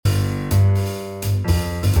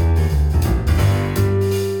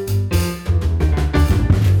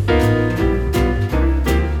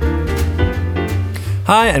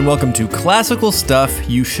Hi, and welcome to Classical Stuff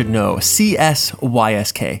You Should Know,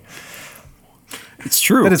 CSYSK. It's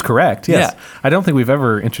true. That is correct, yes. Yeah. I don't think we've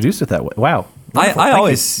ever introduced it that way. Wow. I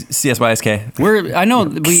always CSYSK. We're an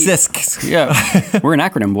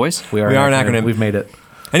acronym, boys. We are an acronym. We've made it.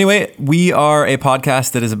 Anyway, we are a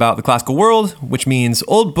podcast that is about the classical world, which means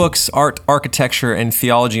old books, art, architecture, and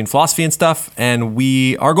theology and philosophy and stuff. And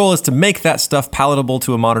our goal is to make that stuff palatable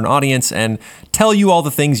to a modern audience and tell you all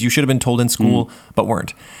the things you should have been told in school but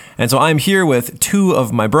weren't. And so I'm here with two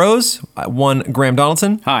of my bros, one Graham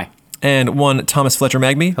Donaldson. Hi. And one Thomas Fletcher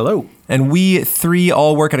Magby. Hello. And we three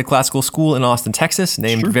all work at a classical school in Austin, Texas,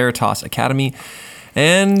 named Veritas Academy.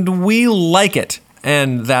 And we like it.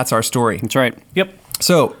 And that's our story. That's right. Yep.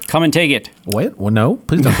 So, Come and take it. What? Well, no,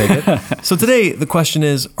 please don't take it. so today the question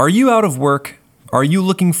is, are you out of work? Are you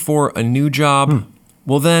looking for a new job?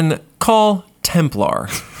 Well, then call Templar.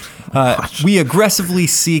 We aggressively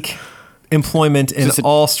seek employment in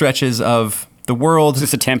all stretches of the world. Is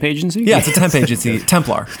this a temp agency? Yeah, it's a temp agency,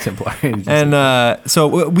 Templar. Templar. And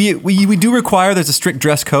so we do require there's a strict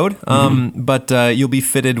dress code, but you'll be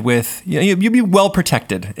fitted with you'll be well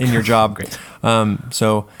protected in your job. Great.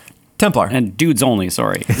 So Templar And dudes only,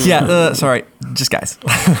 sorry. sorry, just guys.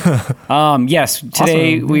 Yes,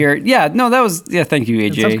 today Awesome. we are, thank you,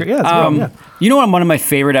 AJ. sounds great. Yeah, it's great, yeah. You know what one of my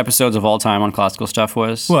favorite episodes of all time on classical stuff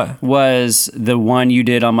was? What? Was the one you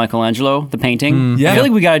did on Michelangelo, the painting. yeah. I feel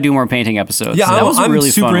like we got to do more painting episodes. Yeah, That was a I'm really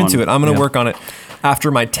super fun into one. it. I'm going to Yeah. work on it after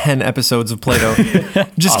my 10 episodes of Plato.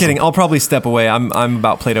 Just kidding. I'll probably step away. I'm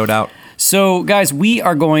about Platoed out. So, guys, we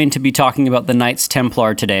are going to be talking about the Knights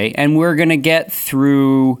Templar today, and we're going to get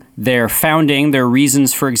through their founding, their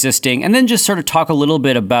reasons for existing, and then just sort of talk a little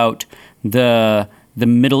bit about the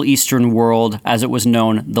Middle Eastern world, as it was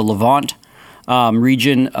known, the Levant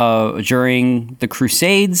region during the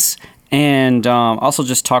Crusades, and also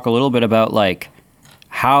just talk a little bit about like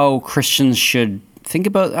how Christians should think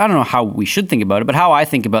about, I don't know how we should think about it, but how I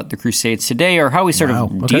think about the Crusades today, or how we sort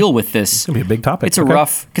of deal with this. It's going to be a big topic. It's a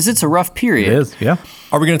rough period. It is, yeah.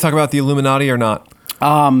 Are we going to talk about the Illuminati or not?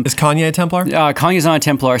 Is Kanye a Templar? Kanye's not a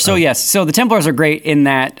Templar. So yes, so the Templars are great in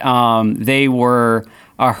that they were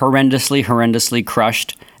horrendously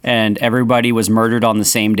crushed, and everybody was murdered on the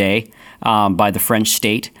same day by the French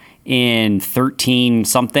state in 13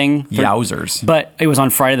 something. Yowzers. But it was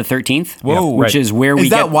on Friday the 13th. Whoa. Which Right. is where we Is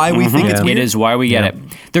get... that why we think it's weird? It is why we get Yeah. it.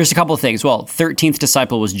 There's a couple of things. Well, 13th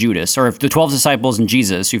disciple was Judas, or if the 12 disciples and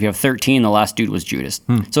Jesus, so if you have 13, the last dude was Judas.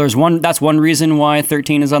 So that's one reason why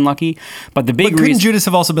 13 is unlucky. But the big But couldn't reason... Judas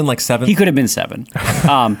have also been like 7? He could have been 7.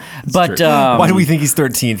 But Why do we think he's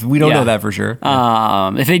 13th? We don't know that for sure.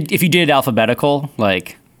 if you did alphabetical,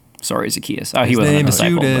 like, sorry, Zacchaeus. Oh, he wasn't a name is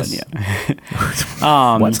disciple, Judas. but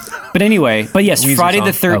yeah. But anyway, yes, Weezer Friday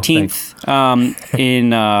the song. 13th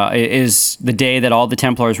is the day that all the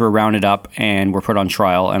Templars were rounded up and were put on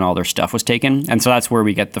trial, and all their stuff was taken, and so that's where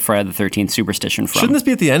we get the Friday the 13th superstition from. Shouldn't this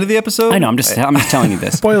be at the end of the episode? I know. I'm just telling you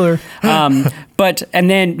this. Spoiler. But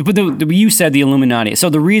you said the Illuminati. So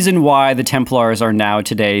the reason why the Templars are now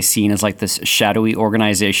today seen as like this shadowy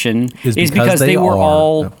organization is because they were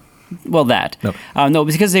all. Well, that. Nope. No,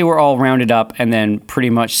 because they were all rounded up and then pretty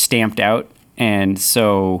much stamped out. And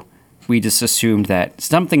so we just assumed that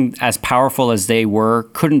something as powerful as they were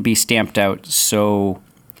couldn't be stamped out so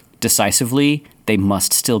decisively. They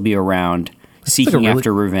must still be around, seeking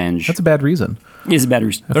after revenge. That's a bad reason. Is a bad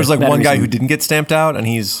reason. There's like Bad one guy reason. who didn't get stamped out, and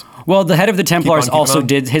he's... Well, the head of the Templars Keep on. also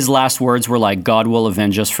did, his last words were like, God will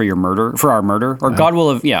avenge us for our murder. Or God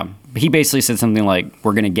will, he basically said something like,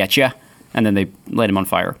 we're going to get you. And then they light him on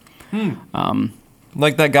fire.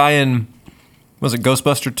 Like that guy in, was it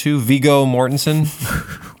Ghostbuster 2? Viggo Mortensen?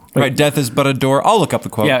 Right, death is but a door. I'll look up the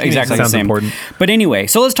quote. Yeah, Give me a exactly second. the Sounds same. important. But anyway,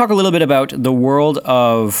 so let's talk a little bit about the world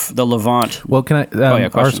of the Levant. Well, can I?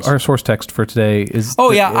 questions. Our source text for today is. Oh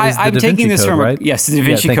the- yeah, is the I'm Da taking Vinci this Code, from right? yes, the Da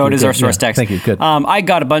Vinci thank Code you, is our good. source Yeah, text. Thank you. Good. I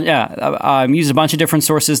got a bunch. Used a bunch of different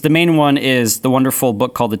sources. The main one is the wonderful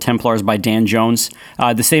book called The Templars by Dan Jones,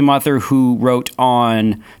 the same author who wrote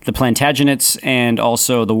on the Plantagenets and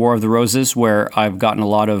also the War of the Roses, where I've gotten a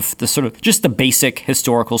lot of the sort of just the basic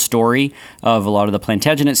historical story of a lot of the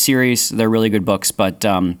Plantagenet series. They're really good books, but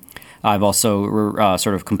I've also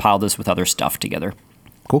sort of compiled this with other stuff together.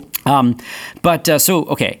 Cool. In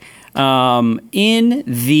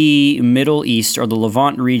the Middle East or the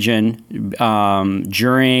Levant region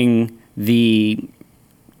during the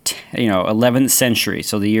 11th century,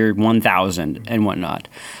 so the year 1000 and whatnot,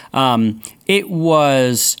 it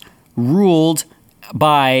was ruled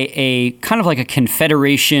by a kind of like a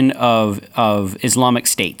confederation of Islamic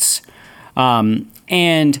states.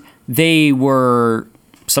 And they were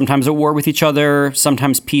sometimes at war with each other,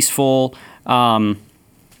 sometimes peaceful.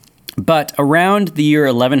 But around the year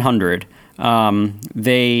 1100,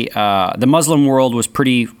 the Muslim world was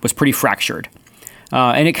pretty fractured.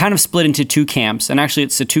 And it kind of split into two camps. And actually,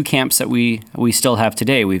 it's the two camps that we still have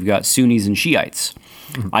today. We've got Sunnis and Shiites.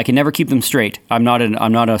 I can never keep them straight. I'm not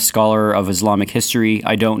a scholar of Islamic history.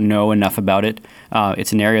 I don't know enough about it.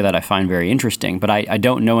 It's an area that I find very interesting, but I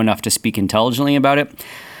don't know enough to speak intelligently about it.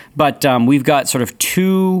 But we've got sort of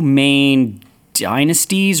two main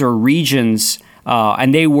dynasties or regions,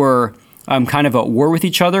 and they were kind of at war with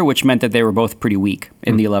each other, which meant that they were both pretty weak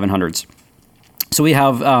in the 1100s. So we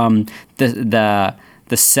have the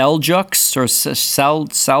Seljuks or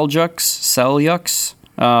Seljuks.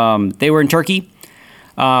 They were in Turkey.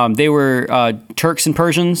 They were Turks and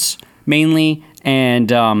Persians mainly, and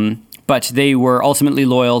but they were ultimately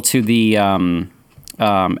loyal to the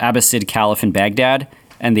Abbasid Caliph in Baghdad.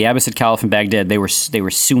 And the Abbasid Caliph in Baghdad, they were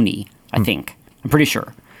Sunni, I think. I'm pretty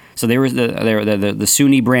sure. So they were the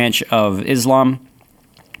Sunni branch of Islam.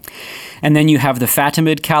 And then you have the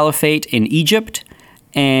Fatimid Caliphate in Egypt,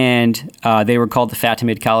 and they were called the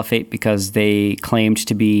Fatimid Caliphate because they claimed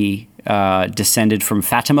to be descended from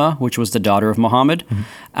Fatima, which was the daughter of Muhammad,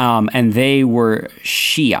 and they were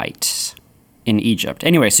Shiites in Egypt.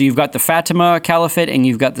 Anyway, so you've got the Fatima Caliphate and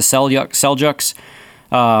you've got the Seljuks,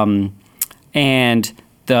 and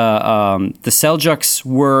the Seljuks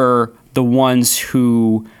were the ones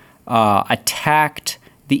who attacked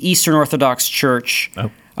the Eastern Orthodox Church.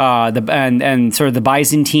 And sort of the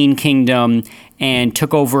Byzantine kingdom, and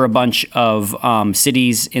took over a bunch of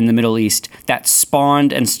cities in the Middle East that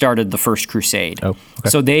spawned and started the First Crusade. Oh, okay.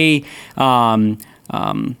 So they...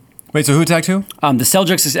 Wait, so who attacked who? The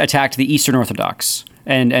Seljuks attacked the Eastern Orthodox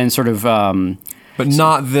and sort of... But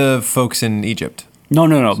not the folks in Egypt.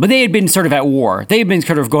 No. But they had been sort of at war. They had been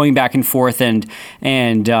sort of going back and forth and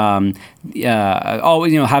always,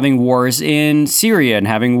 having wars in Syria and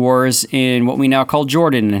having wars in what we now call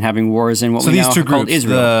Jordan and having wars in what we now call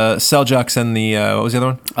Israel. The Seljuks and the what was the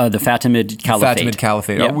other one? The Fatimid Caliphate. The Fatimid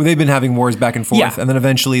Caliphate. Yeah. They've been having wars back and forth, Yeah. and then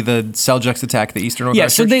eventually the Seljuks attack the Eastern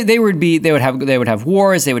Orthodox. Yeah, so Church? they would have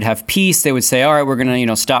wars. They would have peace. They would say, all right, we're going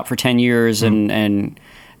to stop for 10 years and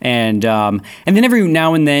then every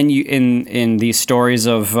now and then in these stories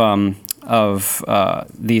of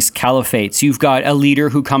these caliphates, you've got a leader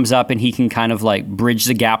who comes up and he can kind of like bridge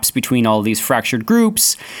the gaps between all these fractured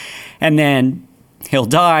groups, and then he'll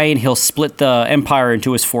die and he'll split the empire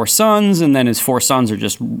into his 4 sons, and then his 4 sons are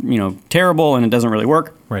just terrible and it doesn't really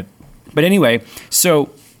work. Right. But anyway, so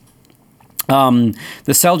the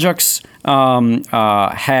Seljuks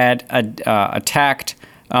had attacked.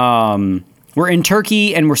 We're in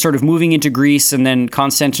Turkey and we're sort of moving into Greece, and then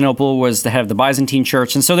Constantinople was the head of the Byzantine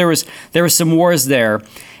Church, and so there was some wars there,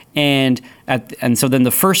 and so then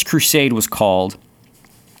the First Crusade was called,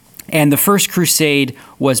 and the First Crusade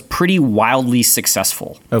was pretty wildly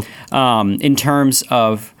successful. In terms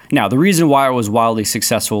of now, the reason why it was wildly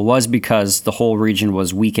successful was because the whole region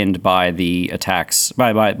was weakened by the attacks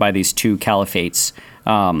by these two caliphates.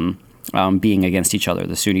 Being against each other,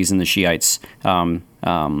 the Sunnis and the Shiites, the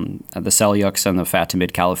Seljuks and the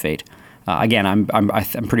Fatimid Caliphate. Again, I'm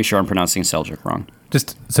pretty sure I'm pronouncing Seljuk wrong.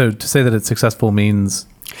 Just so to say that it's successful means.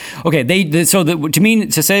 Okay, to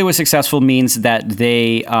say it was successful means that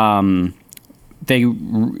they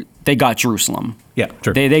got Jerusalem. Yeah,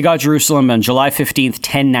 sure. They got Jerusalem on July 15th,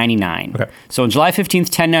 1099. Okay. So on July 15th,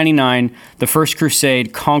 1099, the First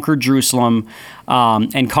Crusade conquered Jerusalem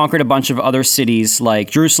and conquered a bunch of other cities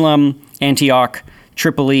like Jerusalem, Antioch,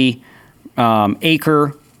 Tripoli,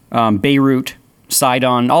 Acre, Beirut,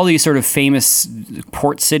 Sidon, all these sort of famous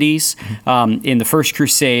port cities. In the First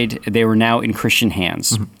Crusade, they were now in Christian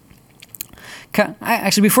hands.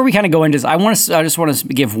 Actually, before we kind of go into this, I just want to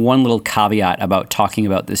give one little caveat about talking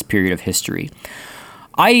about this period of history.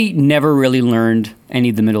 I never really learned any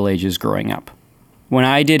of the Middle Ages growing up. When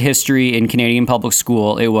I did history in Canadian public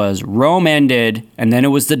school, it was Rome ended, and then it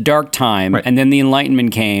was the dark time, right. and then the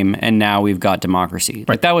Enlightenment came, and now we've got democracy. Right.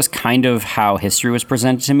 Like that was kind of how history was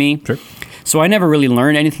presented to me. Sure. So I never really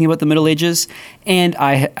learned anything about the Middle Ages, and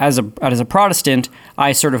I, as a Protestant,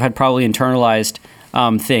 I sort of had probably internalized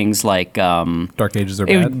things like Dark Ages are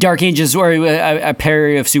bad. Dark Ages, or a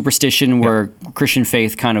period of superstition where Christian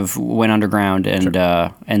faith kind of went underground, and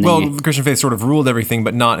the Christian faith sort of ruled everything,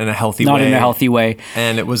 but not in a healthy way. Not in a healthy way.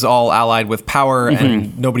 And it was all allied with power,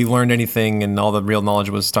 and nobody learned anything, and all the real knowledge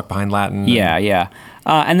was stuck behind Latin. Yeah.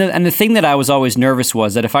 And the thing that I was always nervous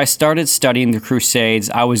was that if I started studying the Crusades,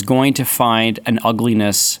 I was going to find an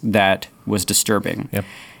ugliness that was disturbing. Yep.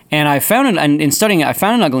 And and in studying it, I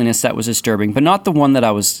found an ugliness that was disturbing, but not the one that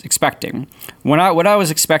I was expecting. What I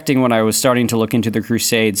was expecting when I was starting to look into the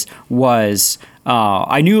Crusades was,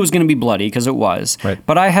 I knew it was going to be bloody because it was, Right.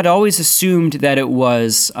 but I had always assumed that it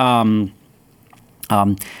was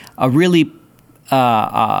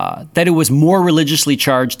that it was more religiously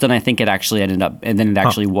charged than I think it actually ended up, and than it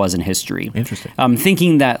actually was in history. Interesting.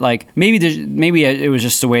 Thinking that like maybe it was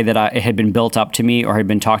just the way that it had been built up to me or had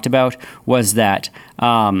been talked about, was that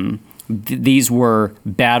these were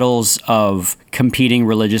battles of competing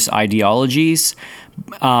religious ideologies,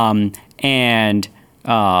 and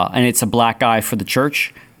it's a black eye for the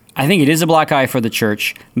church. I think it is a black eye for the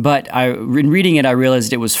church, but in reading it, I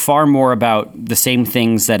realized it was far more about the same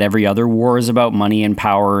things that every other war is about: money and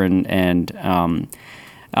power, and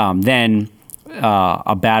then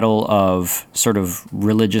a battle of sort of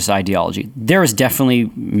religious ideology. There was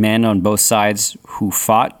definitely men on both sides who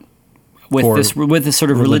fought with this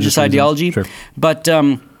sort of religious ideology, sure. but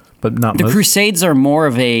not the most. Crusades are more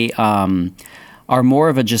of a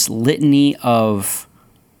just litany of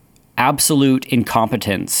absolute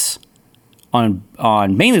incompetence on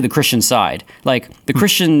mainly the Christian side. Like the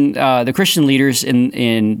Christian leaders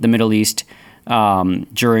in the Middle East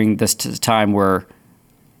during this time were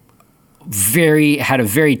had a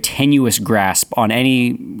very tenuous grasp on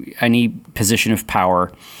any position of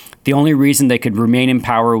power. The only reason they could remain in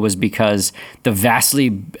power was because the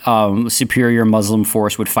vastly superior Muslim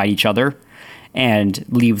force would fight each other and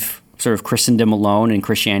leave sort of Christendom alone, and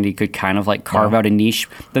Christianity could kind of like carve out a niche.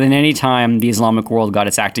 But then any time the Islamic world got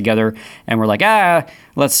its act together and were like,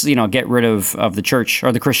 let's get rid of the church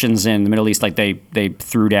or the Christians in the Middle East, like they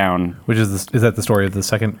threw down. Which is that the story of the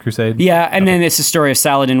Second Crusade? Yeah, and then it's the story of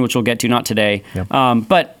Saladin, which we'll get to, not today. Yeah.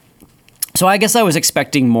 But so I guess I was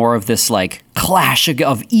expecting more of this like clash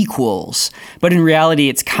of equals, but in reality,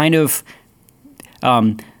 it's kind of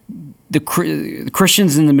the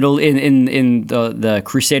Christians in the middle in the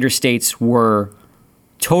Crusader states were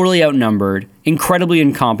totally outnumbered, incredibly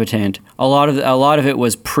incompetent. A lot of it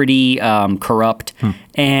was pretty corrupt,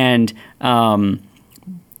 and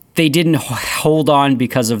they didn't hold on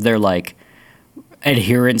because of their like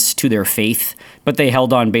adherence to their faith, but they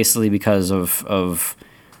held on basically because of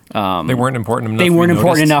they weren't important enough. They weren't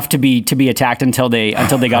important noticed. enough to be attacked until they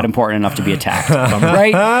got important enough to be attacked,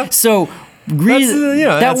 right? So.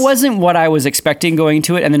 That wasn't what I was expecting going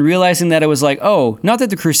into it, and then realizing that it was like, oh, not that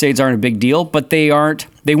the Crusades aren't a big deal, but they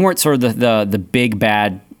weren't sort of the big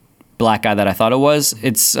bad black guy that I thought it was.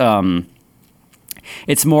 It's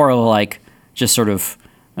more like just sort of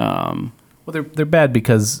Well, they're bad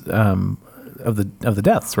because of the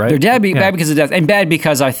deaths, right? They're bad because of death, and bad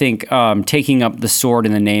because I think taking up the sword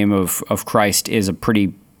in the name of Christ is a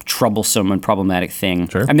pretty troublesome and problematic thing.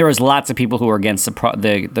 Sure. And there was lots of people who were against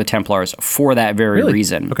the Templars for that very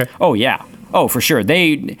reason. Okay. Oh yeah. Oh, for sure.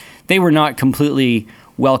 They were not completely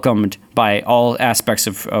welcomed by all aspects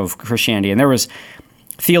of Christianity, and there was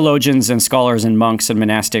theologians and scholars and monks and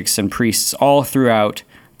monastics and priests all throughout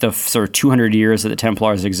the sort of 200 years that the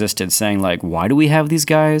Templars existed, saying like, why do we have these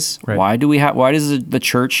guys? Right. Why does the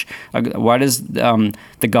church? Why does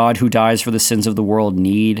the God who dies for the sins of the world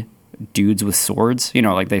need dudes with swords?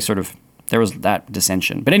 Like there was that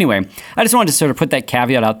dissension. But anyway, I just wanted to sort of put that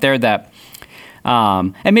caveat out there that,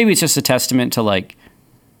 and maybe it's just a testament to like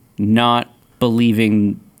not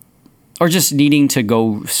believing or just needing to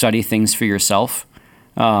go study things for yourself.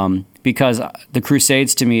 Because the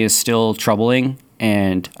Crusades to me is still troubling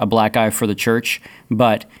and a black eye for the church,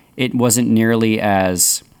 but it wasn't nearly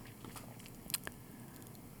as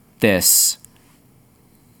this,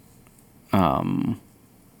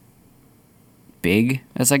 big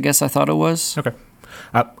as I guess I thought it was. Okay.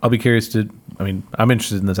 I'll be curious to. I mean, I'm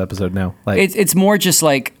interested in this episode now. Like, It's more just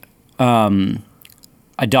like a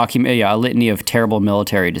litany of terrible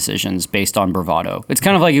military decisions based on bravado. It's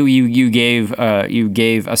kind of like you gave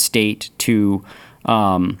a state to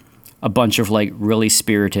a bunch of like really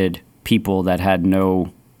spirited people that had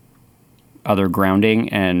no other grounding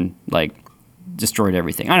and like destroyed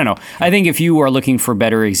everything. I don't know. I think if you are looking for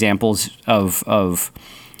better examples of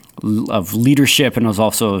leadership, and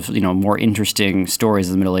also more interesting stories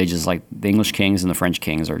of the Middle Ages, like the English kings and the French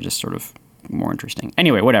kings are just sort of more interesting.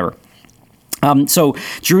 Anyway, whatever. So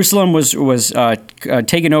Jerusalem was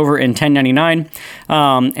taken over in 1099,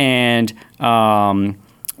 and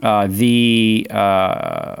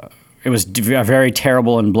it was a very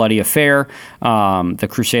terrible and bloody affair. The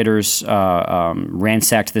Crusaders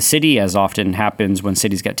ransacked the city, as often happens when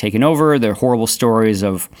cities get taken over. There are horrible stories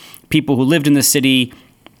of people who lived in the city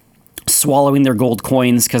swallowing their gold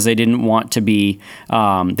coins because they didn't want to be,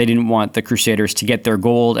 they didn't want the Crusaders to get their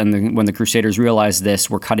gold. And when the Crusaders realized this,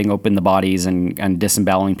 were cutting open the bodies and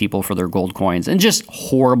disemboweling people for their gold coins, and just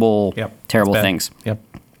horrible, terrible things. Yep.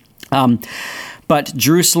 But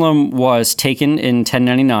Jerusalem was taken in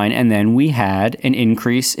 1099, and then we had an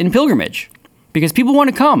increase in pilgrimage because people want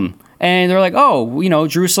to come. And they're like, oh, you know,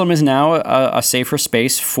 Jerusalem is now a safer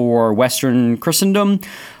space for Western Christendom.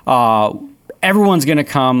 Everyone's going to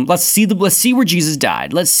come. Let's see where Jesus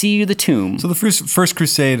died. Let's see the tomb. So the first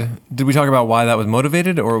crusade, did we talk about why that was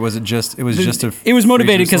motivated, or was it just it was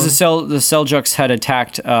motivated because the Seljuks had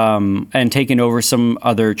attacked and taken over some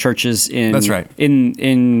other churches in That's right.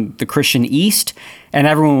 in the Christian East, and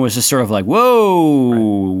everyone was just sort of like,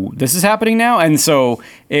 whoa, this is happening now. And so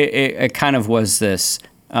it kind of was this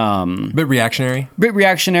bit reactionary.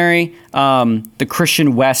 The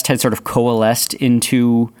Christian West had sort of coalesced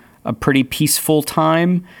into a pretty peaceful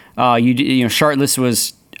time. You know, Chartres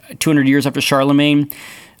was 200 years after Charlemagne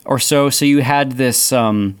or so. So you had this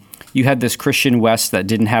Christian West that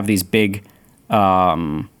didn't have these big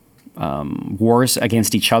wars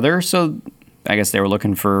against each other. So I guess they were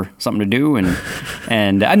looking for something to do,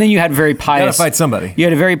 and then you had very pious. You gotta fight somebody. You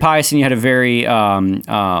had a very pious, and you had a very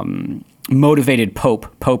motivated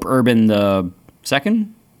Pope Urban the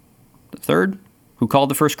third, who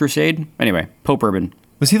called the First Crusade. Anyway, Pope Urban.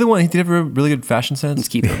 Was he the one? He did have a really good fashion sense. It's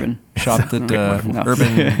Keith Urban. Shopped at Urban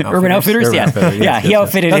Outfitters. Yeah, he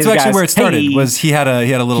outfitted. That's his actually guys. where it started. Was he had a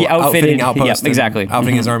little outfitting outpost? Yeah, exactly.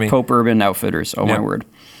 Outfitting his army. Pope Urban Outfitters. Oh my word.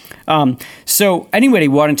 So anybody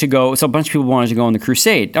wanted to go. So a bunch of people wanted to go on the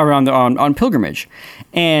crusade or on pilgrimage,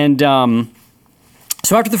 and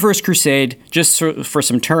so after the First Crusade, just for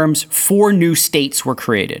some terms, 4 new states were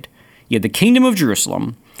created. You had the Kingdom of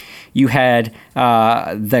Jerusalem. You had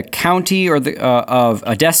the county of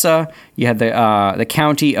Edessa. You had the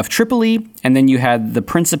county of Tripoli, and then you had the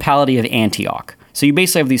Principality of Antioch. So you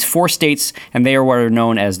basically have these 4 states, and they are what are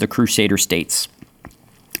known as the Crusader states.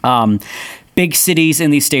 Big cities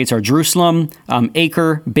in these states are Jerusalem,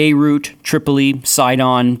 Acre, Beirut, Tripoli,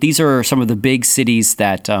 Sidon. These are some of the big cities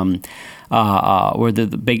that were a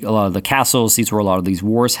lot of the castles. These were a lot of these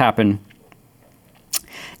wars happen.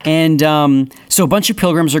 And so a bunch of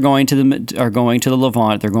pilgrims are going to the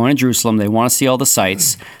Levant. They're going to Jerusalem. They want to see all the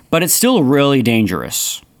sights, but it's still really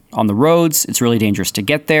dangerous on the roads. It's really dangerous to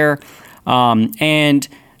get there, and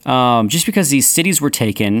just because these cities were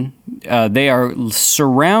taken, they are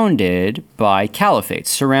surrounded by caliphates,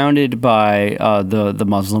 surrounded by the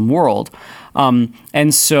Muslim world,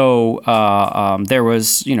 and so there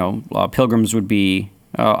was, pilgrims would be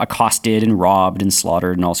accosted and robbed and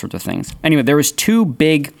slaughtered and all sorts of things. Anyway, there was 2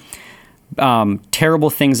 big, terrible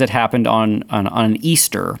things that happened on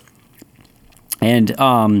Easter,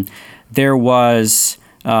 and there was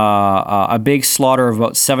a big slaughter of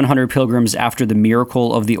about 700 pilgrims after the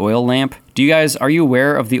miracle of the oil lamp. Are you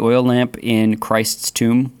aware of the oil lamp in Christ's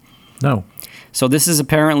tomb? No. So this is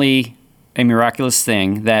apparently a miraculous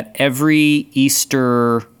thing that every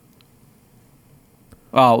Easter.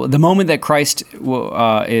 The moment that Christ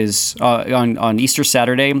is on Easter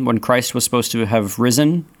Saturday, when Christ was supposed to have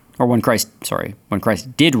risen, or when Christ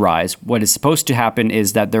did rise, what is supposed to happen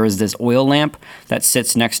is that there is this oil lamp that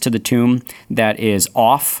sits next to the tomb that is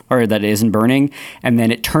off, or that isn't burning, and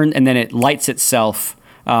then it lights itself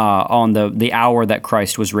on the hour that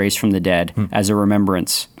Christ was raised from the dead as a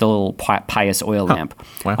remembrance, the little pious oil lamp.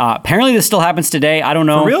 Wow. Apparently this still happens today. I don't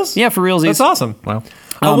know. For reals? Yeah, for reals. That's awesome. Wow.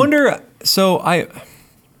 I wonder, so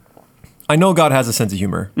I know God has a sense of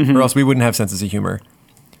humor, or else we wouldn't have senses of humor.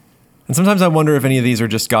 And sometimes I wonder if any of these are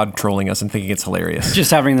just God trolling us and thinking it's hilarious.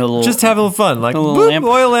 Just having a little fun, like little boop, lamp.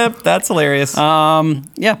 oil lamp. That's hilarious.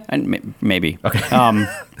 Yeah, and maybe. Okay.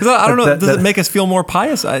 Because I don't know. Does it make us feel more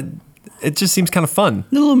pious? It just seems kind of fun.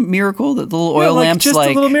 The little miracle, the little oil lamps, just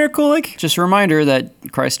a little miracle, like just a reminder that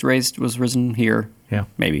Christ was risen here. Yeah.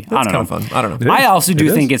 Maybe. That's I don't know. kind of fun. I don't know. I also do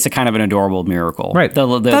It think is. it's a kind of an adorable miracle. Right.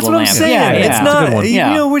 The That's what I'm lamp. saying. Yeah, It's yeah. not. It's a good one.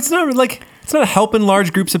 Yeah. It's not like. It's not helping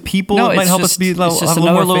large groups of people. No, it might it's help just- us be it's have just a little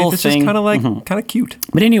another more little faith. It's thing. just kind of like kind of cute.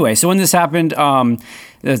 But anyway, so when this happened,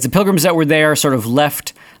 the pilgrims that were there sort of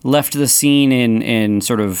left the scene in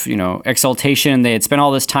sort of, exaltation. They had spent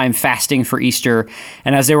all this time fasting for Easter,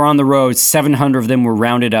 and as they were on the road, 700 of them were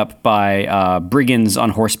rounded up by brigands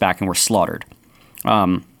on horseback and were slaughtered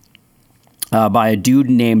by a dude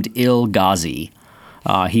named Il-Ghazi.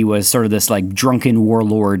 He was sort of this like drunken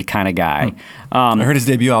warlord kind of guy. I heard his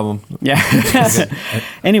debut album. Yeah.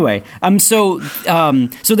 Anyway, so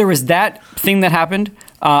there was that thing that happened,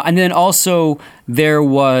 and then also there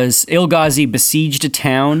was Il-Ghazi besieged a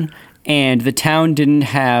town, and the town didn't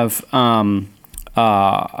have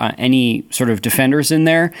any sort of defenders in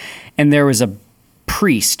there. And there was a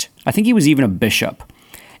priest, I think he was even a bishop,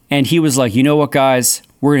 and he was like, you know what, guys,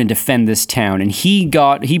 we're going to defend this town. And he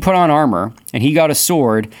put on armor, and he got a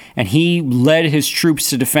sword, and he led his troops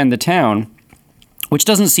to defend the town, which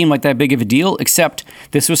doesn't seem like that big of a deal, except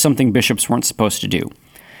this was something bishops weren't supposed to do.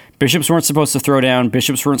 Bishops weren't supposed to throw down.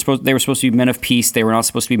 Bishops they were supposed to be men of peace. They were not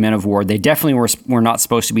supposed to be men of war. They definitely were not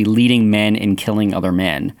supposed to be leading men and killing other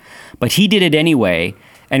men. But he did it anyway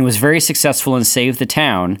and was very successful and saved the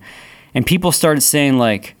town. And people started saying,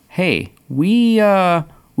 like, hey, we've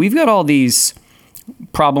got all these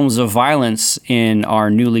problems of violence in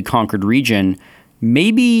our newly conquered region.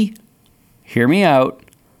 Maybe, hear me out,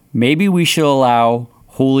 maybe we should allow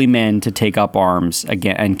holy men to take up arms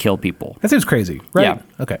again and kill people. That seems crazy, right? Yeah.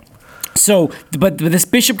 Okay. So, but this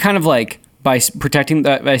bishop kind of like, by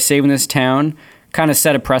saving this town, kind of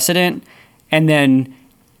set a precedent. And then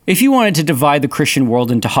if you wanted to divide the Christian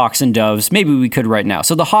world into hawks and doves, maybe we could right now.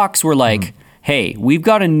 So the hawks were like, hey, we've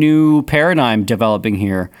got a new paradigm developing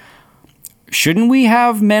here. Shouldn't we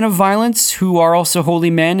have men of violence who are also holy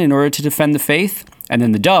men in order to defend the faith? And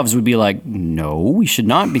then the doves would be like, no, we should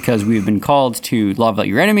not, because we've been called to love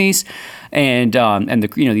your enemies, and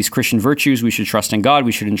these Christian virtues. We should trust in God.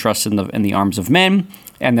 We should entrust in the arms of men.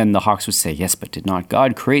 And then the hawks would say, yes, but did not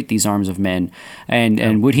God create these arms of men?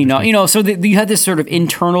 And would He not? So you had this sort of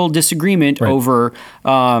internal disagreement over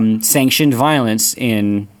sanctioned violence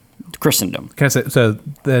in Christendom. Can I say, so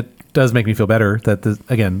that does make me feel better that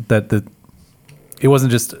it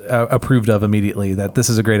wasn't just approved of immediately, that this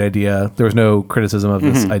is a great idea. There was no criticism of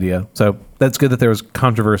this idea. So that's good that there was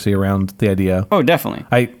controversy around the idea. Oh, definitely.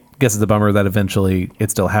 I guess it's a bummer that eventually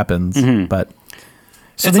it still happens, but...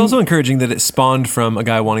 So it's also encouraging that it spawned from a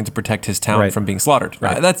guy wanting to protect his town from being slaughtered.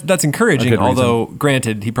 Right. That's encouraging, although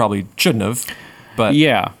granted, he probably shouldn't have. But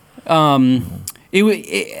yeah.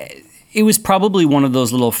 It was probably one of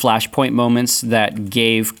those little flashpoint moments that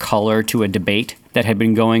gave color to a debate that had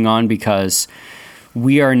been going on, because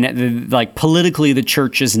we are politically, the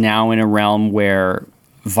church is now in a realm where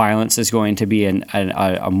violence is going to be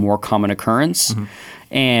a more common occurrence,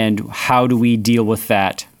 and how do we deal with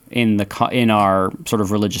that in our sort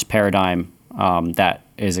of religious paradigm that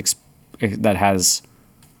has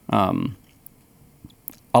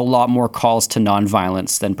a lot more calls to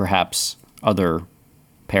nonviolence than perhaps other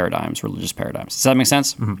religious paradigms. Does that make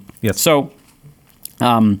sense? Mm-hmm. Yes. So,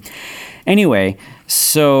 anyway,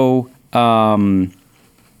 a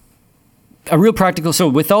real practical. So,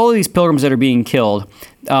 with all of these pilgrims that are being killed,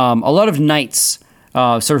 a lot of knights,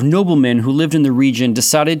 sort of noblemen who lived in the region,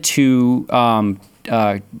 decided to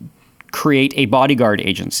create a bodyguard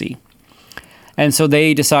agency. And so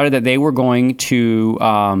they decided that they were going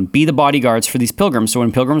to be the bodyguards for these pilgrims. So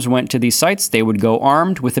when pilgrims went to these sites, they would go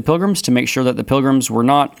armed with the pilgrims to make sure that the pilgrims were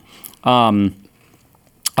not,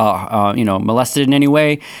 molested in any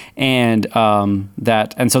way, and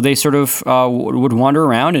so they sort of would wander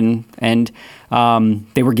around, and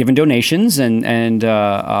they were given donations, and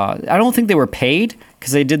I don't think they were paid,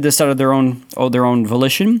 because they did this out of their own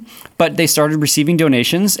volition, but they started receiving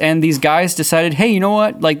donations, and these guys decided, hey, you know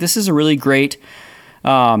what? This is a really great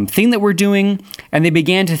thing that we're doing, and they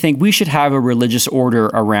began to think we should have a religious order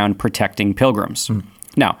around protecting pilgrims.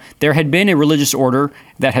 Now, there had been a religious order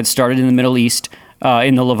that had started in the Middle East,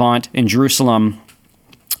 in the Levant, in Jerusalem,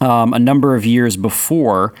 a number of years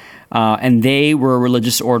before, and they were a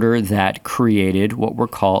religious order that created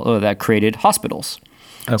created hospitals.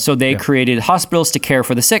 So they created hospitals to care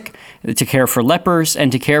for the sick, to care for lepers,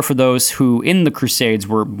 and to care for those who in the Crusades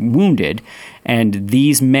were wounded. And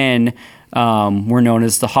these men were known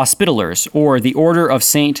as the Hospitallers, or the Order of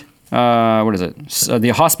Saint,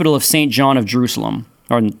 the Hospital of Saint John of Jerusalem,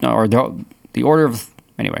 or the Order of,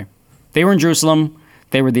 anyway. They were in Jerusalem.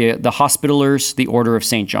 They were the Hospitallers, the Order of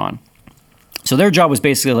Saint John. So their job was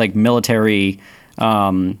basically like military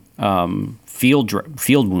field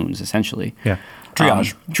wounds, essentially. Yeah.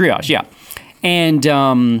 Triage, yeah. And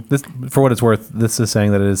this, for what it's worth, this is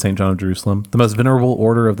saying that it is St. John of Jerusalem, the most venerable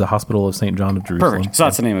order of the Hospital of St. John of Jerusalem. Perfect. So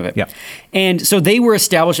that's the name of it. Yeah. And so they were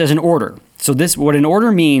established as an order. So what an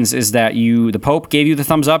order means is that the Pope gave you the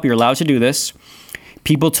thumbs up. You're allowed to do this.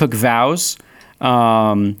 People took vows.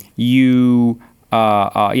 Took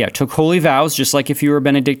holy vows, just like if you were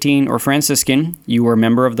Benedictine or Franciscan, you were a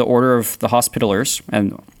member of the Order of the Hospitallers,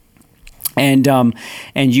 and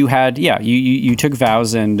you had you took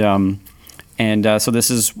vows, so this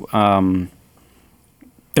is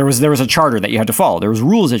there was a charter that you had to follow. There was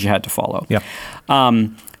rules that you had to follow. Yeah.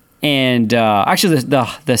 And actually,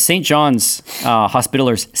 the St. John's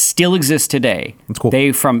Hospitallers still exist today. That's cool.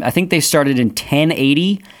 I think they started in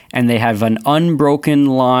 1080, and they have an unbroken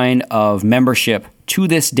line of membership to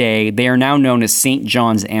this day. They are now known as St.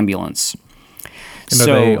 John's Ambulance. And are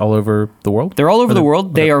they all over the world? They're all over the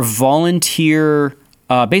world. They are volunteer,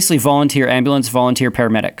 basically volunteer ambulance, volunteer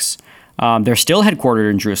paramedics. They're still headquartered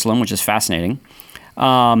in Jerusalem, which is fascinating.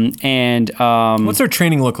 What's their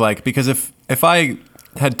training look like? Because if I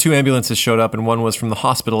had two ambulances showed up and one was from the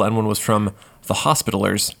hospital and one was from the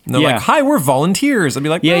Hospitallers, and they're Yeah. like, "Hi, we're volunteers," I'd be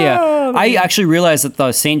like, Yeah. I actually realized that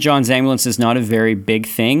the St. John's Ambulance is not a very big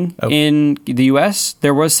thing in the U.S.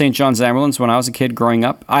 There was St. John's Ambulance when I was a kid growing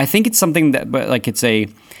up. I think it's something that, but like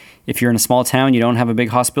if you're in a small town, you don't have a big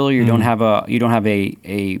hospital, you don't have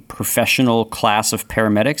a professional class of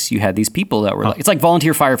paramedics. You had these people that were it's like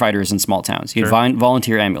volunteer firefighters in small towns. You had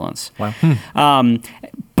volunteer ambulance. Wow.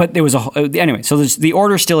 But there was anyway. So the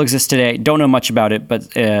order still exists today. Don't know much about it, but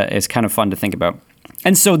it's kind of fun to think about.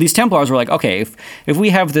 And so these Templars were like, okay, if we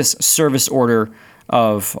have this service order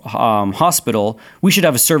of hospital, we should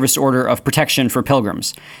have a service order of protection for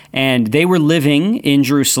pilgrims. And they were living in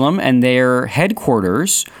Jerusalem, and their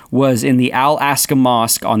headquarters was in the Al-Aqsa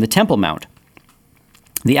Mosque on the Temple Mount.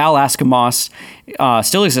 The Al-Aqsa Mosque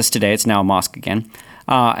still exists today. It's now a mosque again.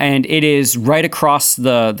 And it is right across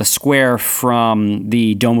the square from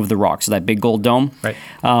the Dome of the Rock, so that big gold dome. Right.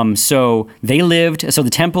 So the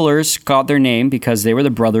Templars got their name because they were the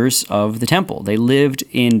brothers of the temple. They lived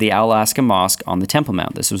in the Al-Aqsa Mosque on the Temple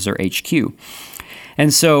Mount. This was their HQ.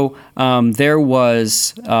 And so they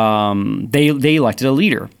elected a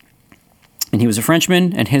leader. And he was a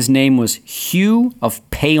Frenchman, and his name was Hugh of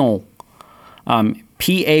Payens,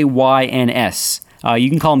 Payns.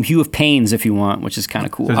 You can call him Hugh of Pains if you want, which is kind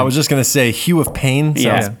of cool. I was just going to say Hugh of Pain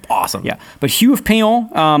sounds awesome. Yeah, but Hugh of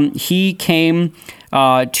Payens, he came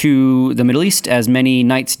to the Middle East, as many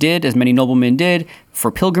knights did, as many noblemen did,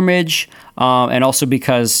 for pilgrimage, and also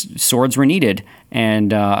because swords were needed.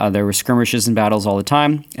 And there were skirmishes and battles all the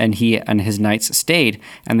time, and he and his knights stayed,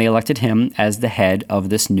 and they elected him as the head of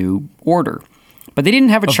this new order. But they didn't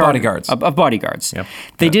have a charter bodyguards. Of bodyguards. Yep.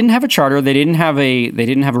 They didn't have a charter. They didn't have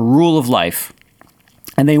a rule of life.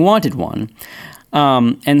 And they wanted one.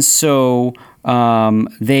 And so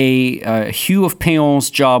Hugh of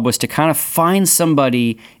Payens' job was to kind of find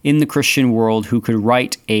somebody in the Christian world who could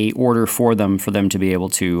write a order for them to be able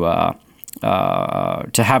to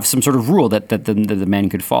have some sort of rule that the men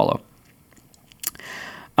could follow.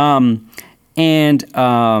 So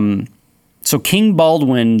King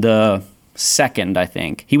Baldwin the Second, I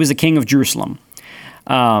think, he was the king of Jerusalem.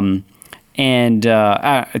 And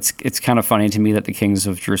it's kind of funny to me that the kings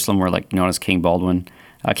of Jerusalem were like known as King Baldwin.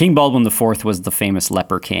 King Baldwin IV was the famous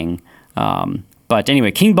leper king. But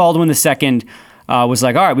anyway, King Baldwin II was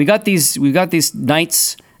like, all right, we got these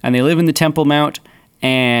knights, and they live in the Temple Mount,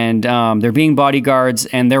 and they're being bodyguards,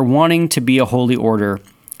 and they're wanting to be a holy order.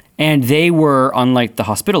 And they were, unlike the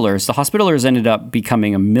Hospitallers, ended up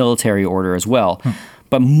becoming a military order as well.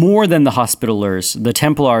 But more than the Hospitallers, the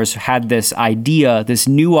Templars had this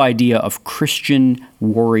new idea of Christian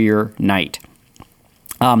warrior knight.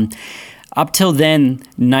 Up till then,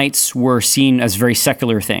 knights were seen as very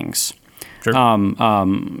secular things. Sure.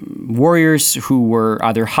 Warriors who were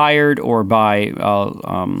either hired or by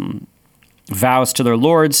vows to their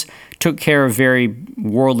lords took care of very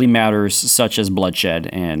worldly matters such as bloodshed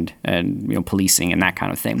and policing and that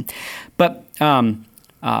kind of thing. But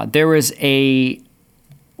there was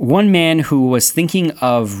one man who was thinking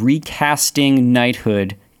of recasting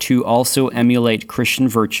knighthood to also emulate Christian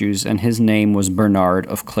virtues, and his name was Bernard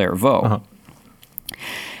of Clairvaux. Uh-huh.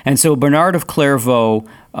 And so Bernard of Clairvaux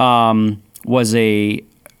was a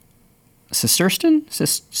Cistercian?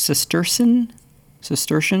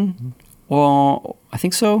 Well, I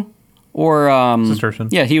think so. Or Cistercian.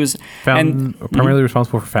 Yeah, he was primarily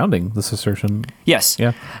responsible for founding the Cistercian. Yes.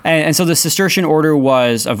 Yeah. And so the Cistercian order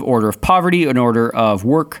was an order of poverty, an order of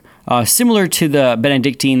work, similar to the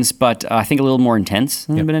Benedictines, but I think a little more intense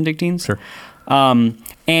than the Benedictines. Sure.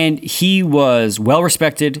 And he was well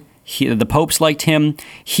respected. The popes liked him.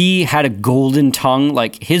 He had a golden tongue.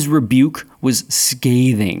 Like, his rebuke was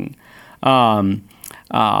scathing of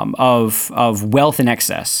wealth in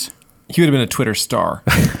excess. He would have been a Twitter star.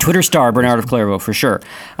 Twitter star, Bernard of Clairvaux, for sure.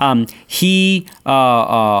 He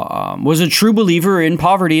was a true believer in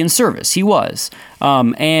poverty and service. He was.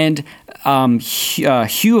 Hugh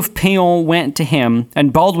of Payens went to him,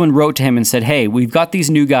 and Baldwin wrote to him and said, hey, we've got these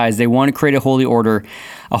new guys. They want to create a holy order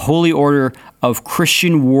of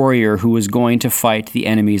Christian warrior who is going to fight the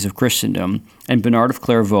enemies of Christendom. And Bernard of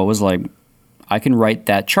Clairvaux was like, I can write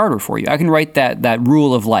that charter for you. I can write that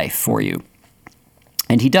rule of life for you.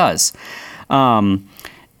 And he does. So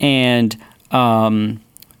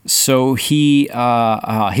he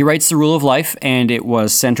writes the rule of life, and it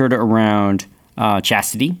was centered around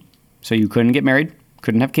chastity. So you couldn't get married,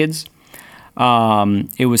 couldn't have kids.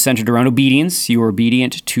 It was centered around obedience. You were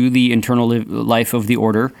obedient to the internal life of the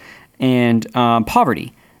order, and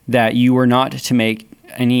poverty. That you were not to make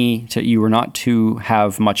you were not to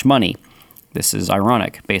have much money. This is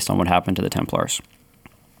ironic based on what happened to the Templars.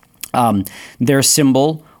 Their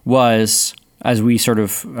symbol was, as we sort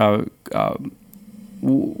of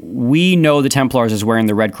we know the Templars as wearing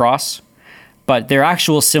the red cross, but their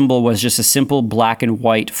actual symbol was just a simple black and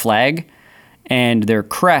white flag, and their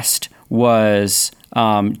crest was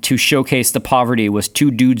to showcase the poverty was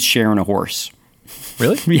two dudes sharing a horse.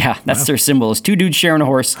 Really? Yeah, that's their symbol. Is two dudes sharing a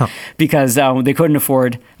horse because they couldn't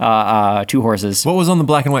afford two horses. What was on the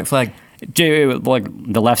black and white flag? Like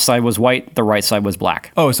the left side was white, the right side was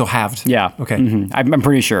black. Oh, so halved. Yeah. Okay. Mm-hmm. I'm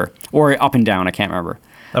pretty sure, or up and down. I can't remember.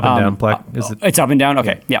 Up and down, black. Is it? It's up and down.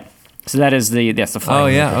 Okay. Yeah. So that's the flag. Oh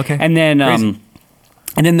yeah. Okay. And then Crazy.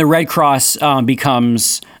 and then the red cross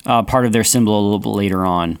becomes part of their symbol a little bit later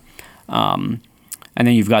on. And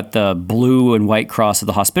then you've got the blue and white cross of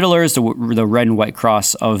the Hospitallers, the red and white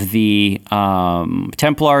cross of the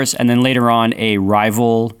Templars, and then later on a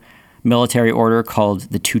rival military order called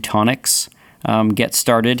the Teutonics gets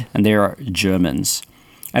started, and they are Germans,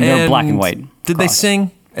 and they're black and white. Did they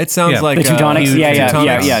sing? It sounds like the Teutonics.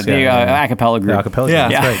 Teutonics. Yeah. The a cappella group. The acapella. Yeah,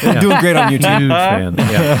 That's right. doing great on YouTube. Huge fan.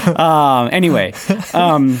 Yeah. Anyway,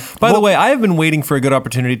 By the way, I have been waiting for a good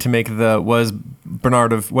opportunity to make was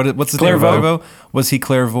Bernard of what's his Clairvaux. name? Clairvaux? Was he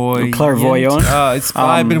clairvoyant? Clairvoyant.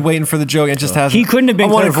 I've been waiting for the joke. It just hasn't. he couldn't have been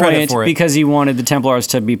I wanted credit clairvoyant for it. because he wanted the Templars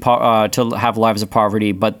to be to have lives of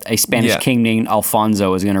poverty, but a Spanish Yeah. king named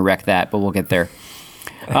Alfonso is going to wreck that. But we'll get there.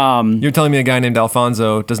 You're telling me a guy named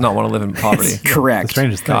Alfonso does not want to live in poverty? Correct. The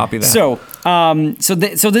strangest thing. Copy that. So,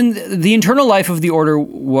 so then the internal life of the order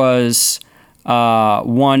was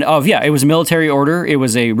one of it was a military order. It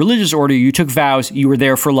was a religious order. You took vows. You were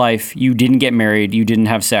there for life. You didn't get married. You didn't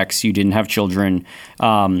have sex. You didn't have children.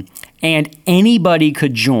 And anybody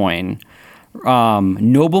could join,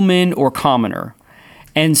 nobleman or commoner.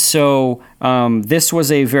 And so this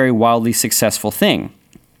was a very wildly successful thing.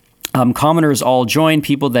 Commoners all joined.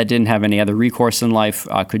 People that didn't have any other recourse in life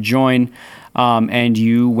could join. And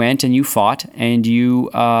you went and you fought and you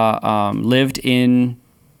lived in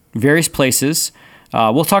various places.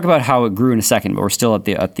 We'll talk about how it grew in a second, but we're still at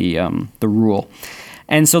the rule.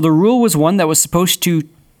 And so the rule was one that was supposed to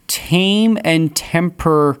tame and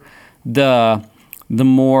temper the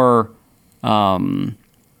more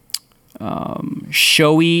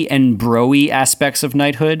showy and broy aspects of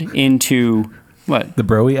knighthood into what? The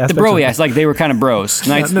broy aspect. The broy aspect, like they were kind of bros.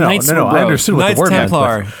 Knights, knights were bros. I understood what Knights the word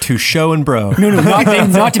Templar meant. to show and bro. No,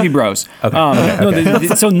 not to be bros.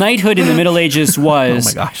 So knighthood in the Middle Ages was Oh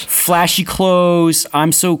my gosh. flashy clothes.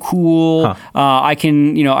 I'm so cool. I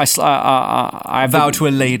can, I Vow to a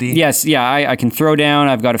lady. Yes, yeah, I can throw down.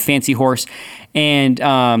 I've got a fancy horse,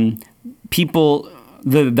 and people,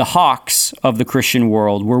 the hawks of the Christian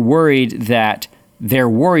world, were worried that their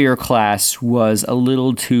warrior class was a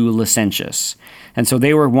little too licentious, and so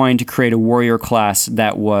they were wanting to create a warrior class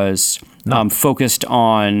that was focused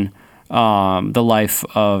on the life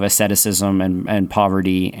of asceticism and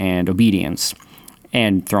poverty and obedience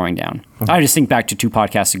and throwing down. I just think back to 2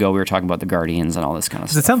 podcasts ago, we were talking about the Guardians and all this kind of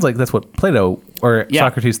It stuff. sounds like that's what Plato or Yeah.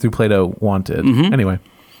 Socrates through Plato wanted. Anyway,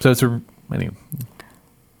 so it's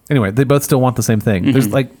anyway, they both still want the same thing.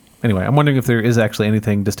 There's anyway, I'm wondering if there is actually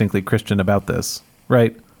anything distinctly Christian about this,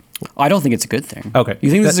 right? I don't think it's a good thing. Okay.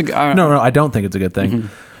 You think this is a good No, I don't think it's a good thing.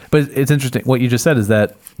 But it's interesting. What you just said is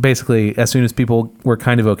that basically, as soon as people were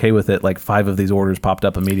kind of okay with it, like 5 of these orders popped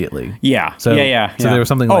up immediately. Yeah. So yeah. there was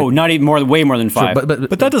something Oh, like, not even way more than 5.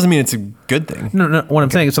 But that doesn't mean it's a good thing. no. What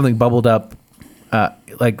I'm saying is something bubbled up,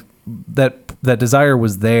 like that desire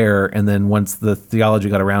was there, and then once the theology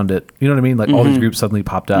got around it, you know what I mean? Like all these groups suddenly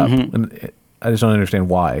popped up, and I just don't understand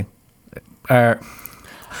why.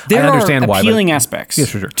 There I understand are why, but- appealing aspects Yeah,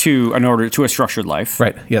 sure. to a structured life.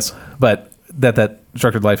 Right. Yes. But that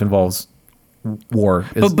structured life involves war.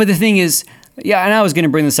 Is, But the thing is, yeah, and I was going to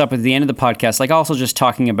bring this up at the end of the podcast, like also just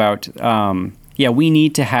talking about, we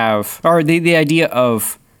need to have, or the idea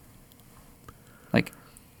of like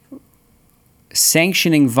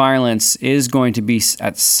sanctioning violence is going to be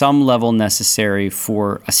at some level necessary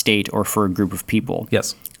for a state or for a group of people.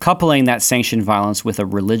 yes. Coupling that sanctioned violence with a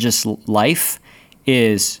religious life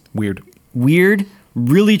is Weird. weird,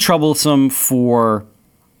 really troublesome for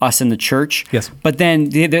us in the church. Yes. But then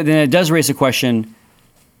it does raise a question: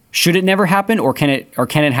 should it never happen, or can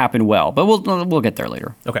it happen well? But we'll get there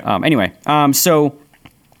later. Okay. Anyway, so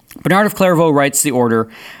Bernard of Clairvaux writes the order,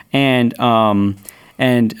 and Hugh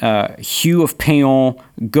of Payon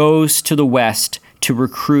goes to the west to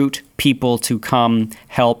recruit people to come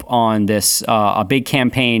help on this a big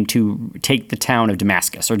campaign to take the town of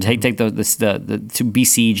Damascus, or take to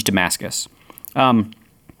besiege Damascus.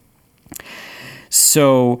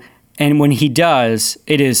 And when he does,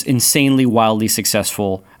 it is insanely, wildly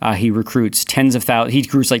successful. He recruits tens of thousands. He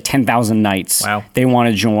recruits like 10,000 knights. Wow. They want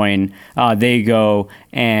to join. They go,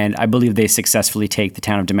 and I believe they successfully take the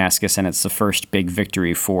town of Damascus, and it's the first big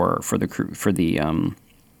victory for the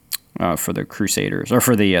Crusaders, or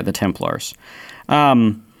for the Templars.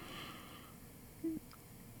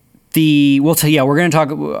 We're going to talk.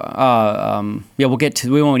 We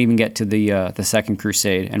won't even get to the Second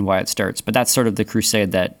Crusade and why it starts, but that's sort of the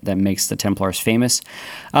crusade that makes the Templars famous.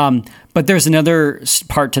 But there's another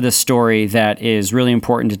part to this story that is really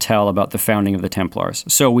important to tell about the founding of the Templars.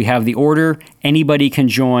 So we have the order; anybody can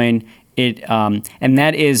join it, and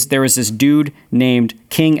that is there was this dude named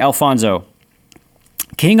King Alfonso.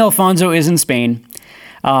 King Alfonso is in Spain.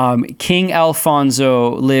 King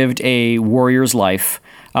Alfonso lived a warrior's life.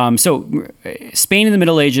 So Spain in the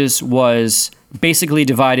Middle Ages was basically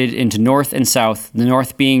divided into North and South, the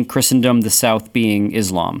North being Christendom, the South being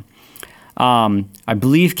Islam. I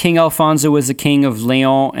believe King Alfonso was the king of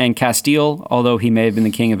Leon and Castile, although he may have been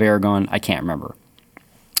the king of Aragon. I can't remember.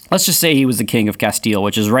 Let's just say he was the king of Castile,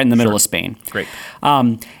 which is right in the middle of Spain. Great.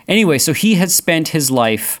 Anyway, so he had spent his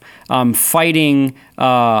life fighting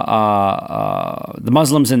the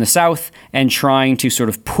Muslims in the south and trying to sort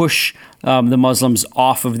of push the Muslims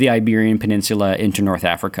off of the Iberian Peninsula into North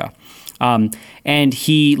Africa. And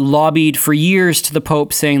he lobbied for years to the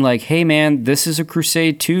Pope saying, like, hey, man, this is a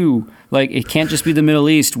crusade too. Like, it can't just be the Middle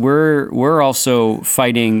East. We're also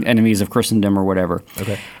fighting enemies of Christendom or whatever.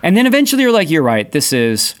 Okay. And then eventually you're like, you're right. This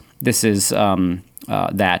is that.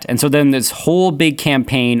 And so then this whole big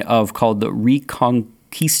campaign called the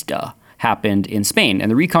Reconquista happened in Spain.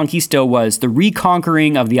 And the Reconquista was the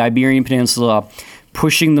reconquering of the Iberian Peninsula,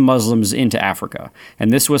 pushing the Muslims into Africa.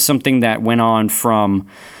 And this was something that went on from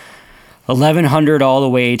 1100 all the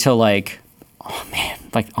way to like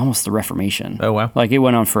almost the Reformation. Oh, wow. Like, it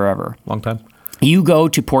went on forever. Long time. You go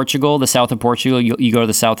to Portugal, the south of Portugal, you go to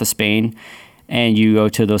the south of Spain, and you go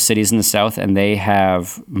to those cities in the south, and they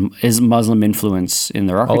have Muslim influence in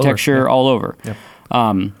their architecture all over. Yeah.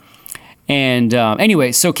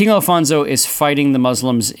 Anyway, so King Alfonso is fighting the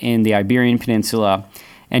Muslims in the Iberian Peninsula,